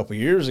 Maybe a couple of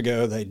years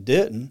ago they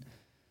didn't,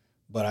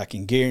 but I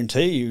can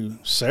guarantee you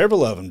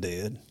several of them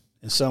did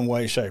in some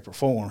way, shape, or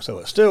form. So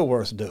it's still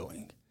worth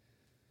doing.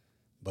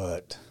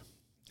 But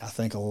I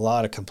think a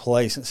lot of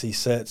complacency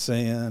sets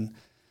in,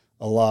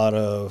 a lot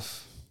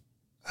of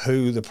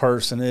who the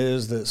person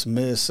is that's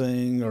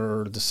missing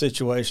or the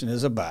situation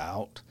is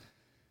about.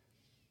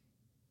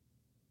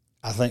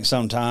 I think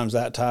sometimes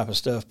that type of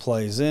stuff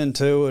plays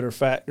into it or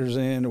factors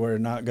in where you're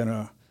not going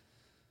to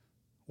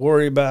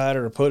worry about it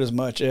or put as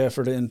much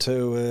effort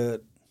into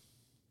it,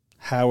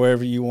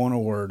 however you want to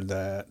word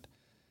that.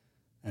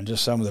 And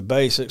just some of the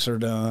basics are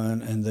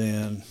done, and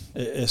then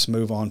it's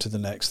move on to the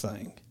next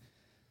thing.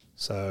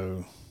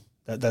 So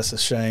that's a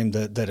shame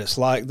that it's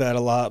like that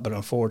a lot, but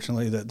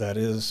unfortunately that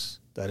is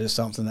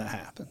something that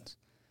happens.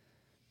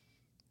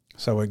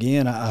 So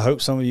again, I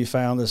hope some of you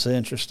found this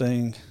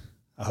interesting.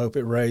 I hope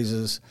it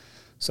raises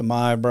some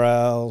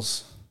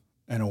eyebrows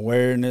and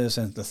awareness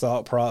and the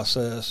thought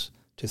process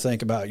to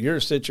think about your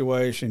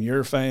situation,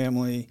 your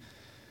family,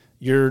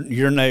 your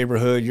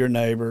neighborhood, your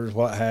neighbors,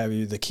 what have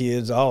you, the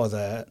kids, all of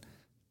that,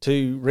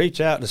 to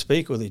reach out to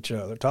speak with each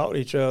other, talk to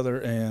each other,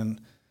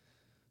 and,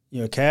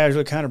 you know,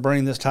 casually kind of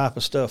bring this type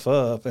of stuff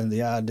up and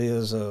the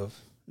ideas of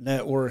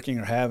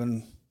networking or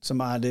having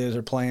some ideas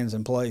or plans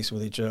in place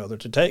with each other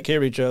to take care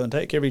of each other and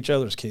take care of each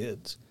other's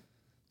kids.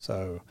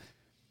 So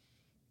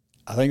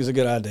I think it's a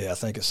good idea. I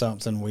think it's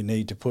something we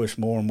need to push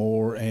more and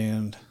more,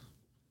 and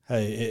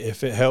hey,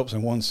 if it helps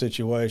in one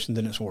situation,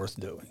 then it's worth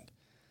doing.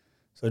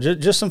 So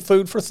just some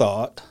food for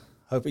thought.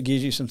 Hope it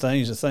gives you some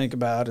things to think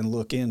about and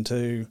look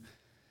into,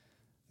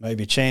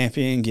 maybe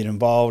champion, get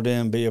involved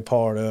in, be a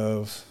part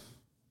of.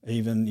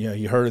 Even, you know,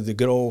 you heard of the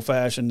good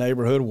old-fashioned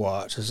neighborhood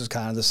watch. This is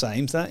kind of the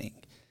same thing.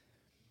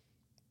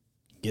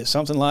 Get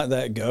something like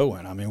that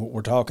going. I mean,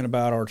 we're talking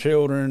about our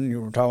children.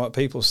 We're talking about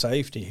people's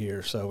safety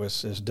here, so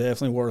it's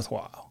definitely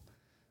worthwhile.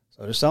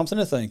 So there's something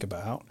to think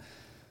about.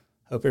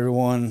 Hope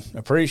everyone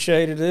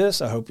appreciated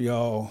this. I hope you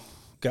all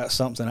got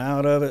something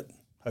out of it.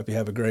 Hope you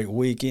have a great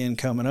weekend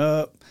coming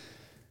up.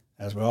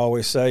 As we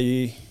always say,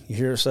 you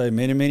hear us say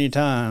many, many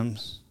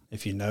times,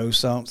 if you know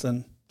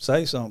something,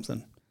 say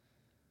something.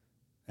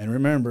 And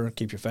remember,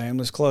 keep your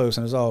families close,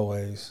 and as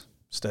always,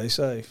 stay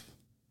safe.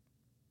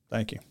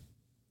 Thank you.